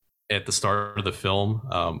Sashi at the start of the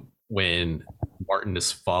film, when Martin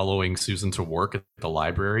is following Susan to work at the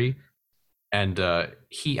library. And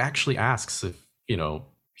he actually asks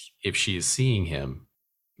if she is seeing him.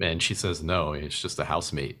 And she says no, it's just a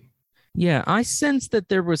housemate. Yeah, I sensed that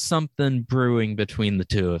there was something brewing between the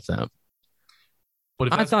two of them.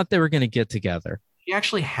 But I thought they were going to get together. He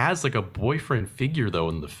actually has like a boyfriend figure, though,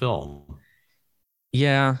 in the film.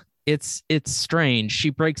 Yeah, it's strange. She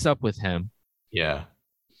breaks up with him. Yeah,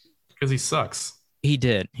 because he sucks. He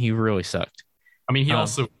did. He really sucked. I mean, he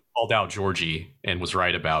also called out Georgie and was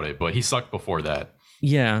right about it, but he sucked before that.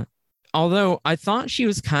 Yeah, although I thought she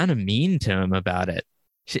was kind of mean to him about it.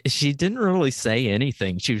 She didn't really say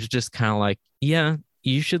anything. She was just kind of like, yeah,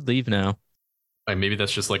 you should leave now. Maybe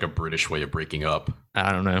that's just like a British way of breaking up.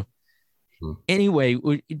 I don't know. Anyway,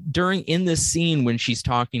 in this scene when she's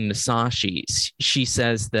talking to Sashi, she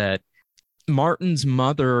says that Martin's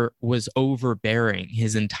mother was overbearing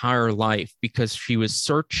his entire life because she was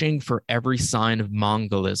searching for every sign of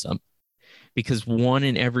Mongolism, because 1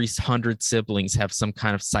 in every 100 siblings have some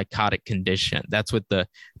kind of psychotic condition. That's what the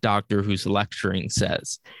doctor who's lecturing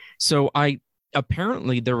says. So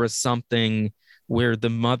apparently there was something where the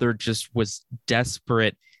mother just was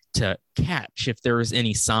desperate to catch if there was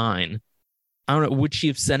any sign. I don't know. Would she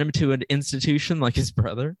have sent him to an institution like his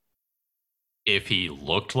brother? If he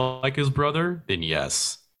looked like his brother, then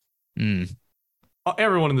yes.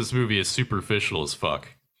 Everyone in this movie is superficial as fuck.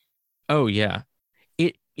 Oh, yeah.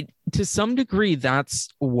 It to some degree, that's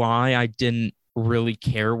why I didn't really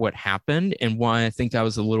care what happened, and why I think I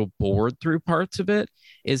was a little bored through parts of it,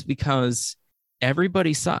 is because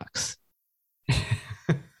everybody sucks.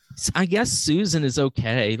 I guess Susan is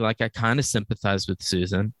okay. Like, I kind of sympathize with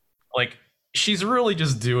Susan. Like, she's really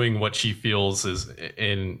just doing what she feels is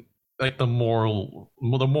in like the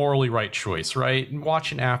morally right choice, right? And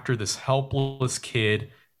watching after this helpless kid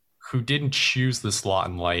who didn't choose this lot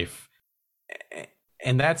in life,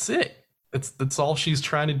 and that's it. That's all she's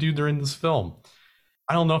trying to do during this film.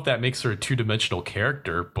 I don't know if that makes her a two-dimensional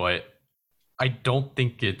character, but I don't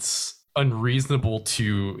think it's unreasonable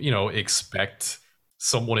to, expect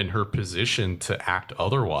someone in her position to act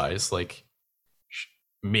otherwise. Like,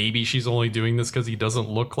 maybe she's only doing this because he doesn't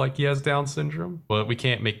look like he has Down syndrome, but we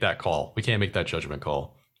can't make that call. We can't make that judgment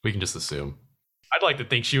call. We can just assume. I'd like to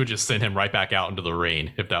think she would just send him right back out into the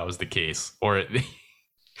rain if that was the case, or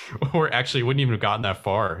actually wouldn't even have gotten that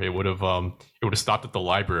far. It would have stopped at the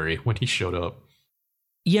library when he showed up.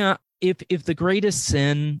 Yeah, if the greatest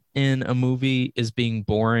sin in a movie is being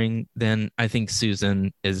boring, then I think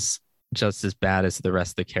Susan is just as bad as the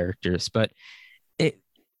rest of the characters. But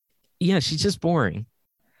she's just boring.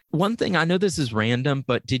 One thing, I know this is random,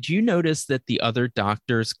 but did you notice that the other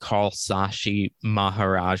doctors call Sashi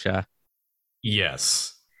Maharaja?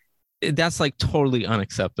 Yes. That's like totally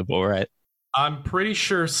unacceptable, right? I'm pretty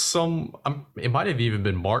sure it might have even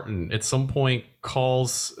been Martin at some point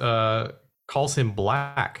calls him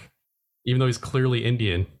Black, even though he's clearly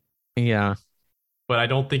Indian. Yeah. But I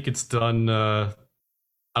don't think it's done. I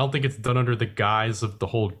don't think it's done under the guise of the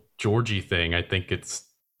whole Georgie thing. I think it's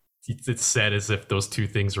said as if those two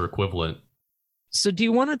things are equivalent. So do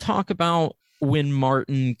you want to talk about when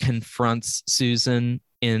Martin confronts Susan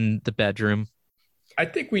in the bedroom. I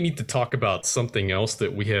think we need to talk about something else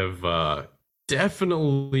that we have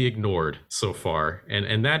definitely ignored so far,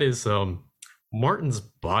 and that is Martin's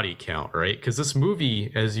body count, right? Because this movie,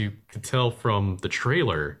 as you can tell from the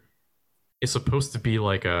trailer, is supposed to be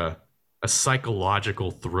like a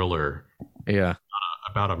psychological thriller. Yeah.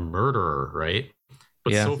 About a murderer, right?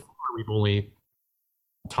 But so far we've only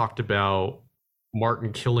talked about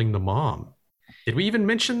Martin killing the mom. Did we even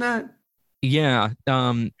mention that? Yeah.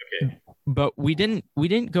 Okay. But we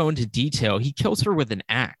didn't go into detail. He kills her with an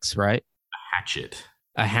axe, right?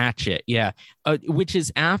 A hatchet. Yeah. Which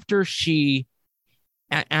is after he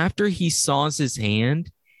saws his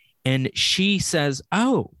hand, and she says,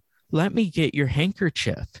 "Oh, let me get your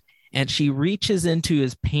handkerchief." And she reaches into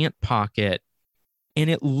his pant pocket, and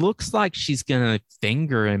it looks like she's gonna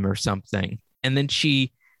finger him or something. And then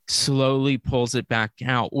she slowly pulls it back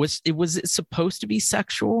out. Was it supposed to be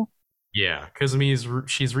sexual? Yeah, because I mean,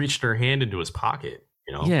 she's reached her hand into his pocket,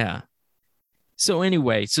 you know? Yeah. So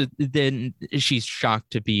anyway, so then she's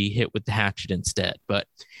shocked to be hit with the hatchet instead. But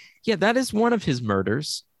yeah, that is one of his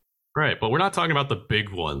murders. Right, but we're not talking about the big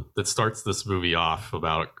one that starts this movie off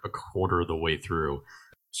about a quarter of the way through.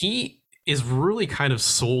 He is really kind of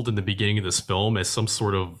sold in the beginning of this film as some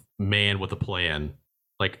sort of man with a plan.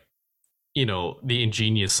 Like, you know, the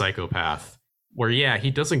ingenious psychopath. Where, yeah,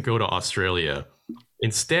 he doesn't go to Australia.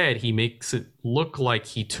 Instead, he makes it look like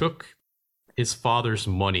he took his father's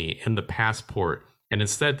money and the passport and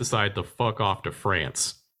instead decided to fuck off to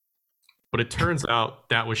France. But it turns out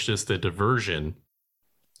that was just a diversion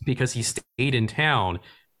because he stayed in town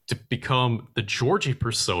to become the Georgie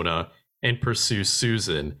persona and pursue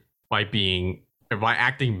Susan by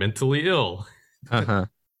acting mentally ill. Uh-huh.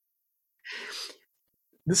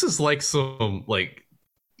 This is like some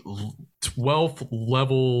 12th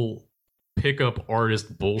level pickup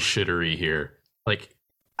artist bullshittery here. Like,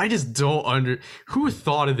 I just don't who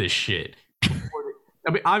thought of this shit? I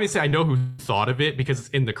mean, obviously I know who thought of it because it's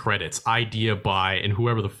in the credits, idea by, and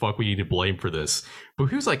whoever the fuck we need to blame for this. But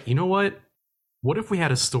who's like, you know what? What if we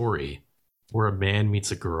had a story where a man meets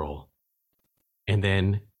a girl and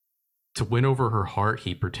then to win over her heart,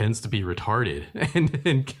 he pretends to be retarded and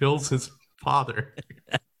then kills his father?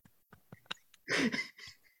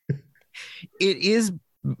 It is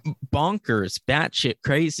bonkers, batshit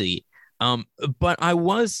crazy. But I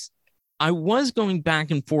was going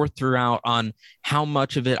back and forth throughout on how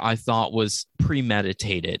much of it I thought was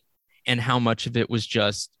premeditated and how much of it was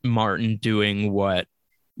just Martin doing what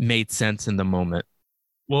made sense in the moment.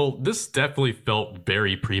 Well, this definitely felt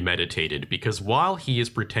very premeditated because while he is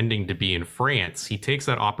pretending to be in France, he takes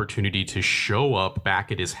that opportunity to show up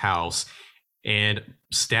back at his house and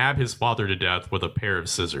stab his father to death with a pair of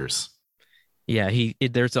scissors. Yeah,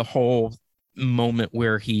 there's a whole moment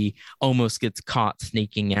where he almost gets caught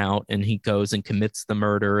sneaking out and he goes and commits the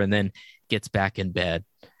murder and then gets back in bed.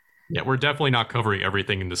 Yeah, we're definitely not covering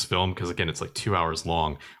everything in this film because, again, it's like 2 hours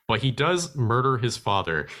long. But he does murder his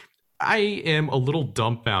father. I am a little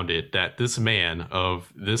dumbfounded that this man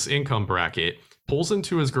of this income bracket pulls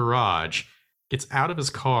into his garage, gets out of his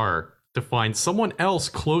car to find someone else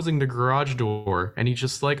closing the garage door, and he's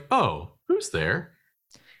just like, oh, who's there?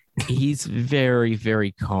 He's very,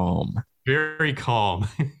 very calm. Very calm.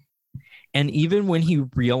 And even when he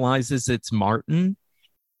realizes it's Martin,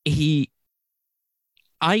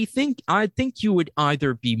 I think you would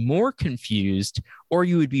either be more confused or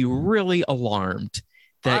you would be really alarmed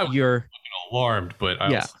that you're alarmed, but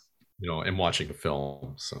I also, am watching a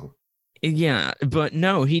film, so yeah, but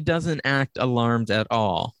no, he doesn't act alarmed at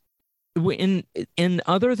all. And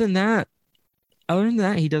other than that,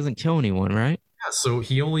 he doesn't kill anyone, right? Yeah, so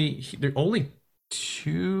there only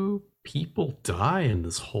 2 people die in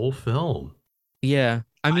this whole film. Yeah,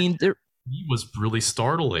 I mean, he was really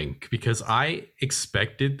startling because I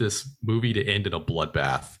expected this movie to end in a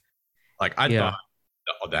bloodbath. Like I thought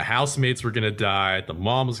the housemates were gonna die, the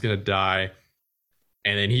mom was gonna die,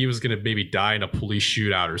 and then he was gonna maybe die in a police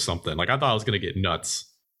shootout or something. Like I thought I was gonna get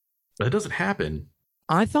nuts, but it doesn't happen.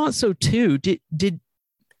 I thought so too. Did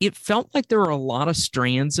it felt like there were a lot of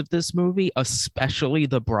strands of this movie, especially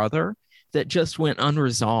the brother, that just went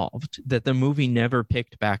unresolved, that the movie never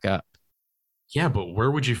picked back up. Yeah, but where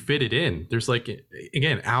would you fit it in? There's like,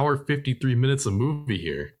 again, hour 53 minutes of movie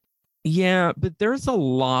here. Yeah, but there's a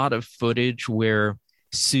lot of footage where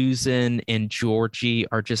Susan and Georgie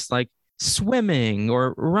are just like swimming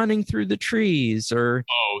or running through the trees or...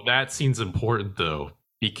 Oh, that scene's important though,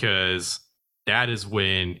 because that is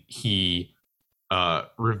when he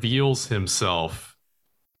reveals himself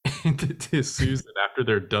to Susan after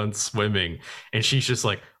they're done swimming. And she's just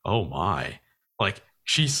like, oh my. Like,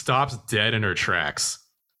 she stops dead in her tracks.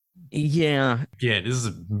 Yeah. Again, this is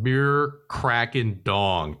a mirror cracking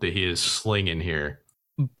dong that he is slinging here.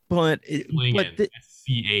 But CHLING.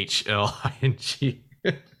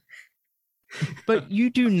 But you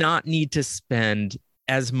do not need to spend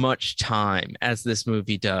as much time as this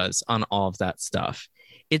movie does on all of that stuff.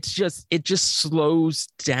 It just slows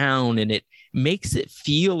down and it makes it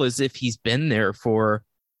feel as if he's been there for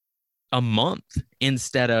a month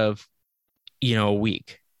instead of, a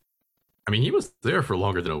week. I mean, he was there for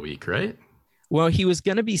longer than a week, right? Well, he was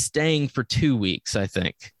going to be staying for 2 weeks, I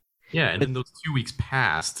think. Yeah, and then those 2 weeks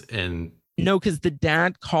passed, and no, because the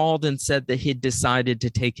dad called and said that he'd decided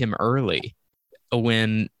to take him early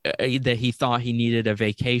when that he thought he needed a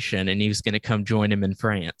vacation and he was going to come join him in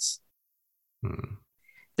France.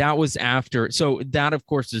 That was after. So that, of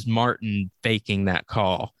course, is Martin faking that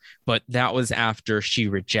call, but that was after she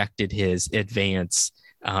rejected his advance,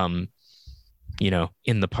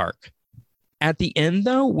 in the park. At the end,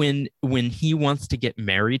 though, when he wants to get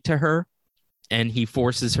married to her and he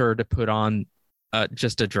forces her to put on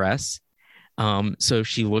just a dress so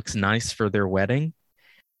she looks nice for their wedding.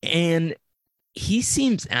 And he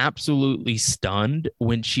seems absolutely stunned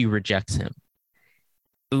when she rejects him.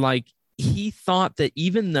 Like, he thought that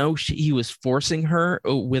even though he was forcing her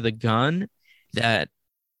with a gun, that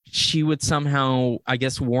she would somehow, I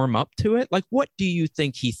guess, warm up to it. Like, what do you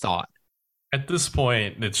think he thought? At this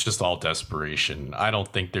point, it's just all desperation. I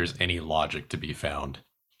don't think there's any logic to be found.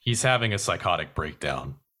 He's having a psychotic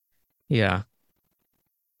breakdown. Yeah.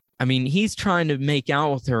 I mean, he's trying to make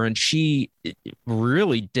out with her and she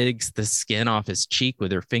really digs the skin off his cheek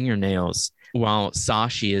with her fingernails while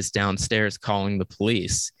Sashi is downstairs calling the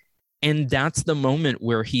police. And that's the moment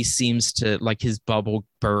where he seems to, like, his bubble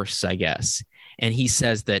bursts, I guess. And he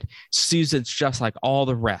says that Susan's just like all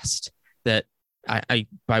the rest, that I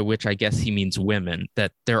by which I guess he means women,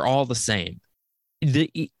 that they're all the same.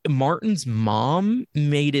 Martin's mom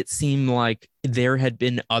made it seem like there had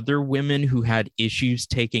been other women who had issues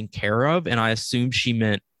taken care of, and I assumed she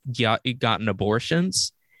meant gotten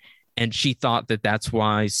abortions, and she thought that that's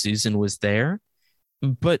why Susan was there.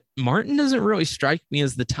 But Martin doesn't really strike me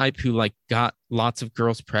as the type who, like, got lots of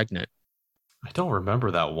girls pregnant. I don't remember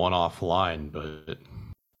that one-off line, but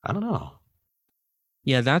I don't know.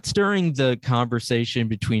 Yeah, that's during the conversation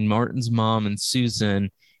between Martin's mom and Susan,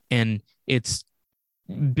 and it's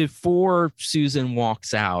before Susan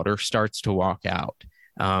walks out or starts to walk out.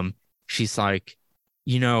 She's like,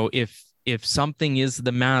 if something is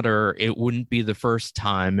the matter, it wouldn't be the first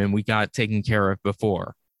time, and we got taken care of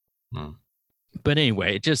before. But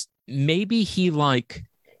anyway, just maybe he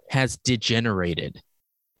has degenerated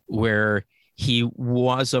where he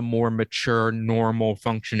was a more mature, normal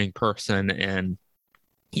functioning person and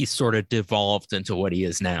he sort of devolved into what he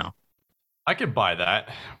is now. I could buy that,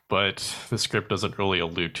 but the script doesn't really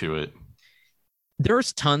allude to it.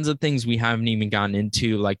 There's tons of things we haven't even gotten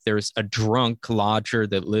into. Like, there's a drunk lodger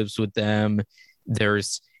that lives with them.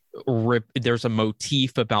 There's a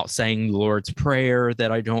motif about saying the Lord's Prayer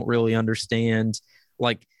that I don't really understand.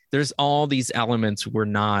 Like, there's all these elements we're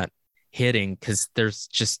not hitting because there's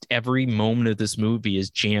just every moment of this movie is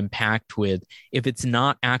jam-packed with, if it's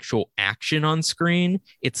not actual action on screen,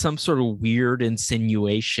 it's some sort of weird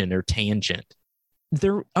insinuation or tangent.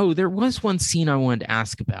 There was one scene I wanted to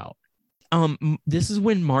ask about. This is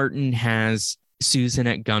when Martin has Susan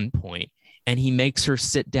at gunpoint and he makes her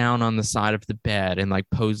sit down on the side of the bed and, like,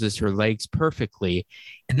 poses her legs perfectly.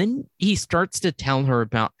 And then he starts to tell her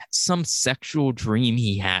about some sexual dream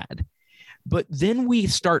he had. But then we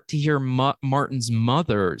start to hear Martin's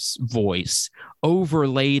mother's voice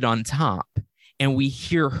overlaid on top. And we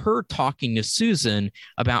hear her talking to Susan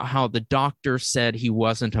about how the doctor said he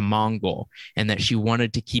wasn't a Mongol and that she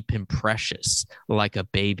wanted to keep him precious, like a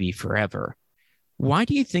baby forever. Why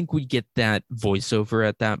do you think we get that voiceover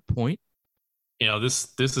at that point?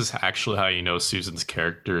 This is actually how you know Susan's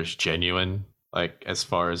character is genuine, like, as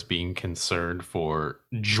far as being concerned for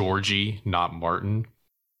Georgie, not Martin,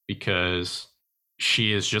 because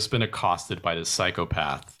she has just been accosted by this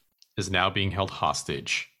psychopath, is now being held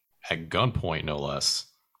hostage at gunpoint, no less.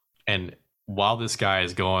 And while this guy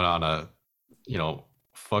is going on a,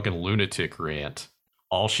 fucking lunatic rant,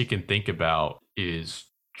 all she can think about is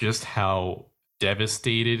just how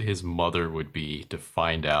devastated his mother would be to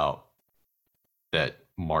find out that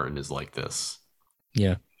Martin is like this.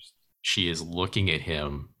 Yeah. She is looking at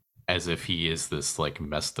him as if he is this, like,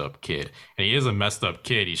 messed up kid. And he is a messed up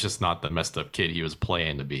kid. He's just not the messed up kid he was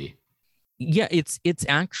playing to be. Yeah, it's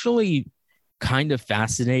actually kind of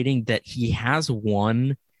fascinating that he has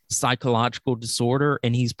one psychological disorder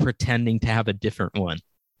and he's pretending to have a different one.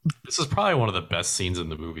 This is probably one of the best scenes in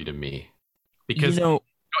the movie to me. Because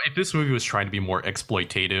if this movie was trying to be more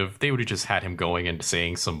exploitative, they would have just had him going and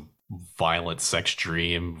saying some violent sex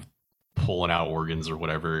dream, pulling out organs or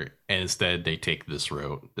whatever. And instead they take this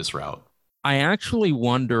route. I actually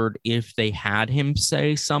wondered if they had him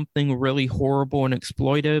say something really horrible and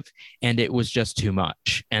exploitive and it was just too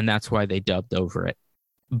much. And that's why they dubbed over it.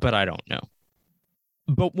 But I don't know.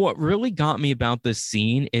 But what really got me about this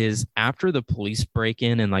scene is after the police break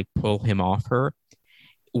in and like pull him off her,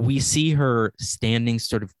 we see her standing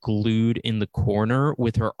sort of glued in the corner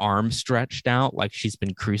with her arms stretched out like she's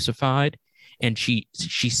been crucified. And she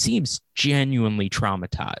seems genuinely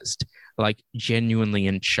traumatized, like genuinely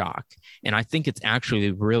in shock. And I think it's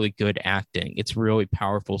actually really good acting. It's a really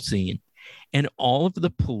powerful scene. And all of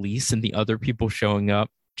the police and the other people showing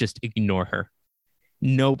up just ignore her.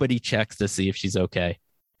 Nobody checks to see if she's okay.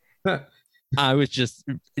 I was just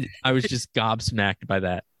gobsmacked by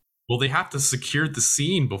that. Well, they have to secure the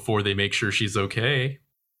scene before they make sure she's okay.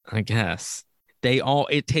 I guess.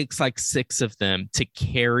 It takes like 6 of them to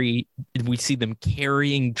carry. We see them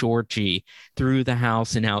carrying Georgie through the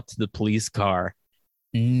house and out to the police car.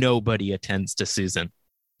 Nobody attends to Susan.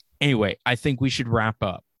 Anyway, I think we should wrap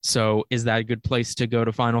up. So is that a good place to go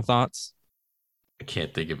to final thoughts? I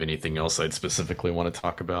can't think of anything else I'd specifically want to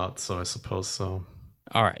talk about, so I suppose so.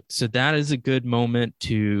 All right. So that is a good moment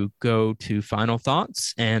to go to final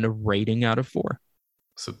thoughts and a rating out of 4.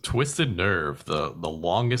 So Twisted Nerve, the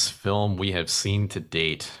longest film we have seen to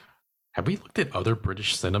date. Have we looked at other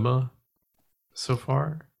British cinema so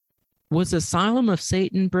far? Was Asylum of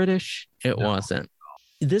Satan British? It wasn't.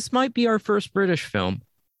 This might be our first British film.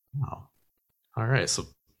 Wow. All right. So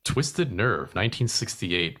Twisted Nerve,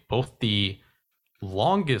 1968. Both the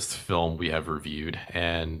longest film we have reviewed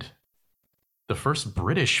and the first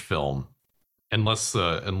British film, unless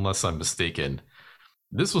I'm mistaken.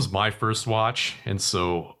 This was my first watch, and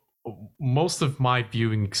so most of my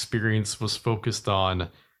viewing experience was focused on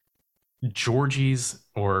Georgie's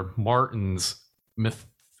or Martin's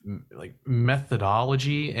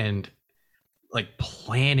methodology and like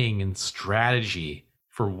planning and strategy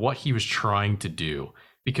for what he was trying to do,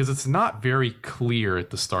 because it's not very clear at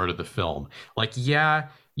the start of the film. Like, yeah,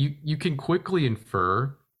 you can quickly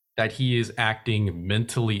infer that he is acting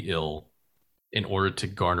mentally ill in order to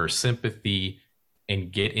garner sympathy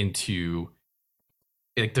and get into,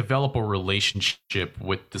 like, develop a relationship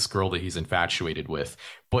with this girl that he's infatuated with.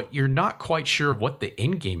 But you're not quite sure what the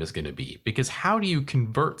end game is going to be, because how do you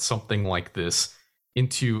convert something like this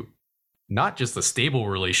into not just a stable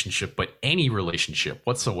relationship, but any relationship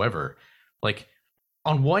whatsoever? Like,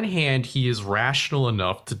 on one hand, he is rational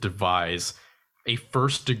enough to devise a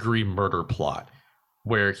first-degree murder plot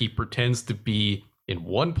where he pretends to be in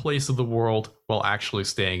one place of the world while actually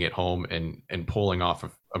staying at home and pulling off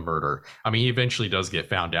a murder. I mean, he eventually does get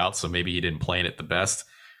found out, so maybe he didn't plan it the best,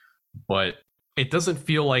 but it doesn't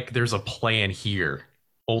feel like there's a plan here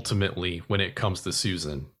ultimately when it comes to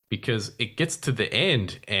Susan, because it gets to the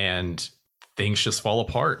end and things just fall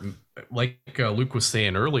apart. Like Luke was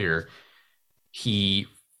saying earlier, he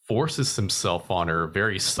forces himself on her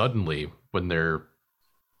very suddenly when they're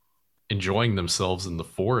enjoying themselves in the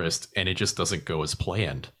forest, and it just doesn't go as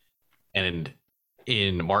planned. And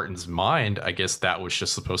in Martin's mind, I guess that was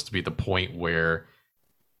just supposed to be the point where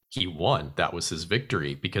he won. That was his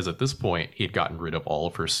victory, because at this point he had gotten rid of all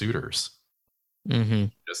of her suitors.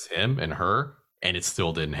 Just him and her, and it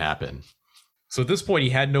still didn't happen. So at this point he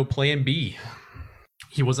had no plan B.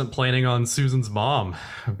 He wasn't planning on Susan's mom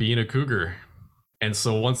being a cougar. And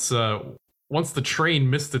so once the train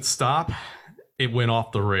missed its stop, it went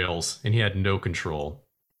off the rails and he had no control.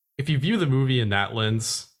 If you view the movie in that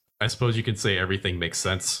lens, I suppose you can say everything makes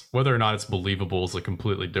sense. Whether or not it's believable is a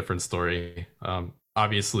completely different story.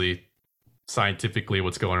 Obviously, scientifically,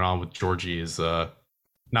 what's going on with Georgie is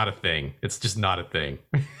not a thing. It's just not a thing,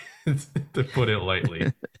 to put it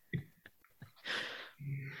lightly.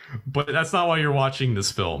 But that's not why you're watching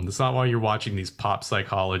this film. That's not why you're watching these pop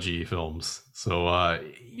psychology films. So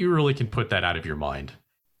you really can put that out of your mind.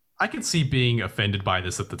 I could see being offended by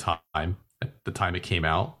this at the time it came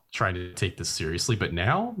out, trying to take this seriously. But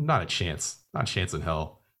now, not a chance. Not a chance in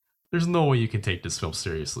hell. There's no way you can take this film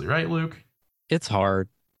seriously, right, Luke? It's hard.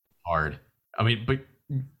 I mean, but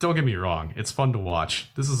don't get me wrong. It's fun to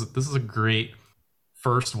watch. This is a great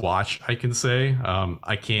first watch, I can say.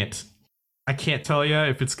 I can't tell you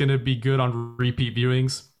if it's going to be good on repeat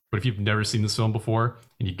viewings, but if you've never seen this film before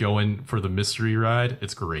and you go in for the mystery ride,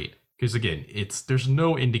 it's great. Because again, there's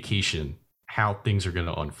no indication how things are going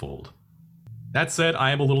to unfold. That said, I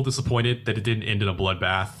am a little disappointed that it didn't end in a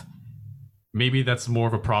bloodbath. Maybe that's more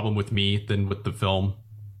of a problem with me than with the film.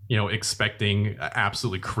 expecting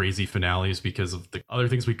absolutely crazy finales because of the other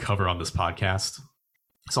things we cover on this podcast.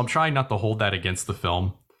 So I'm trying not to hold that against the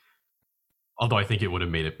film. Although I think it would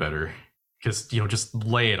have made it better. Because, just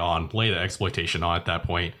lay the exploitation on at that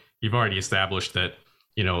point. You've already established that,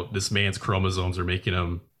 this man's chromosomes are making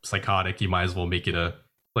him psychotic. You might as well make it a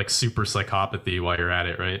super psychopathy while you're at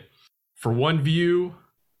it, right? For one view,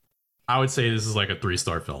 I would say this is like a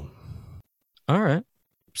 3-star film. All right.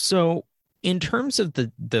 So in terms of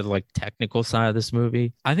the technical side of this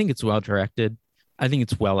movie, I think it's well directed. I think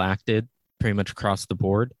it's well acted pretty much across the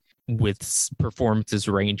board, with performances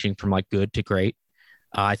ranging from good to great.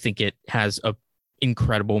 I think it has a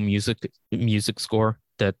incredible music score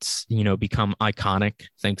that's become iconic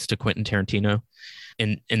thanks to Quentin Tarantino,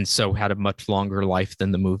 and so had a much longer life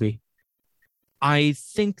than the movie. I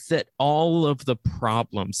think that all of the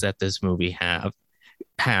problems that this movie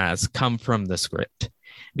has come from the script,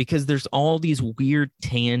 because there's all these weird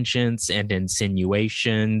tangents and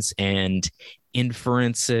insinuations and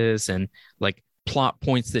inferences and plot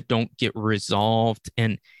points that don't get resolved,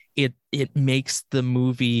 and it makes the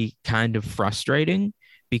movie kind of frustrating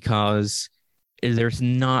because there's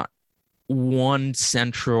not one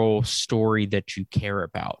central story that you care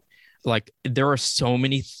about. There are so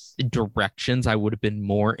many directions I would have been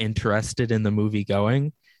more interested in the movie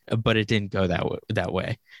going, but it didn't go that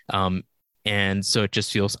way. And so it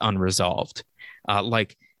just feels unresolved.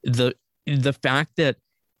 The fact that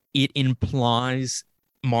it implies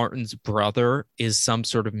Martin's brother is some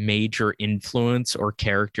sort of major influence or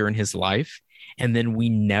character in his life, and then we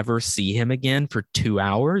never see him again for 2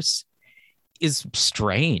 hours is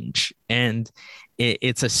strange. And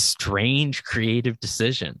it's a strange creative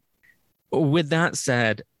decision. With that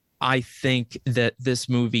said, I think that this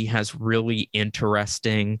movie has really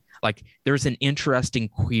interesting, there's an interesting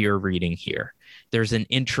queer reading here. There's an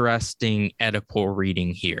interesting Oedipal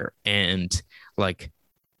reading here, and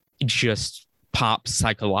just pop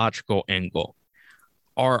psychological angle.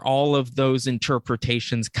 Are all of those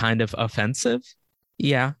interpretations kind of offensive?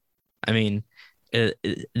 Yeah. I mean,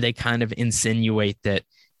 they kind of insinuate that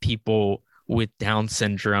people with Down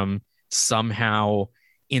syndrome somehow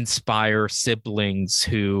inspire siblings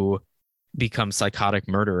who become psychotic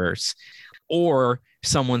murderers, or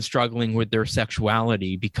someone struggling with their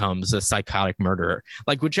sexuality becomes a psychotic murderer.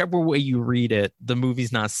 Whichever way you read it, the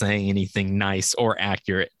movie's not saying anything nice or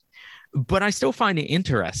accurate. But I still find it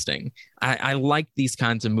interesting. I like these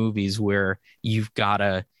kinds of movies where you've got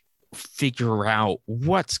to figure out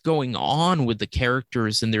what's going on with the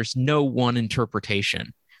characters and there's no one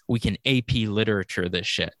interpretation. We can AP literature this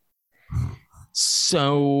shit.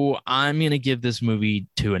 So I'm going to give this movie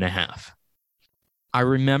 2.5. I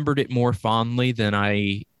remembered it more fondly than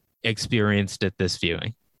I experienced at this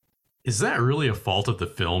viewing. Is that really a fault of the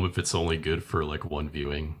film if it's only good for one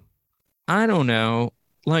viewing? I don't know.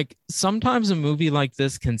 Sometimes a movie like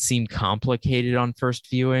this can seem complicated on first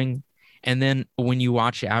viewing, and then when you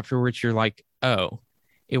watch it afterwards, you're like, oh,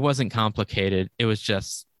 it wasn't complicated. It was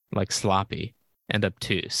just sloppy and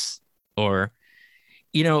obtuse. Or,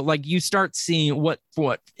 you start seeing what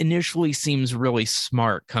initially seems really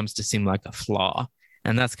smart comes to seem like a flaw.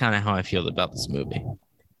 And that's kind of how I feel about this movie.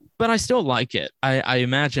 But I still like it. I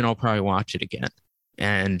imagine I'll probably watch it again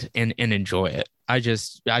and enjoy it. I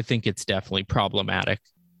think it's definitely problematic.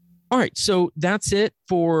 All right, so that's it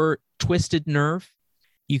for Twisted Nerve.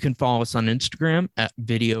 You can follow us on Instagram at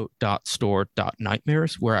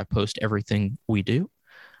video.store.nightmares, where I post everything we do.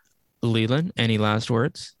 Leland, any last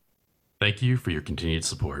words? Thank you for your continued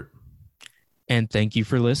support. And thank you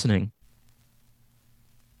for listening.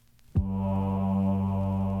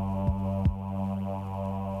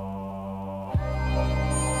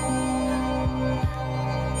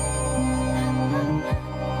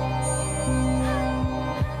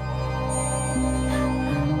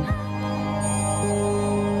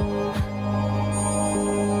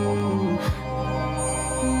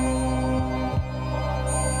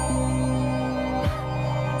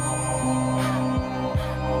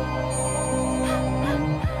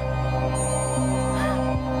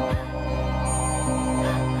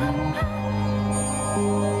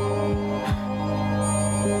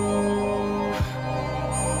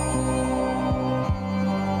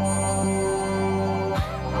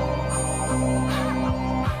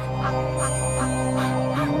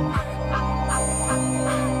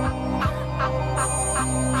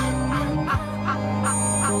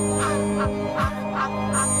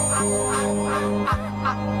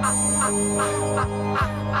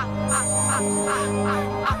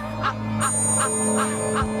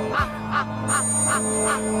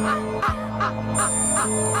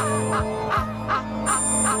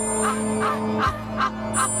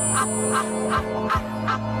 Thank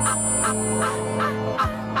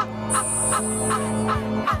you.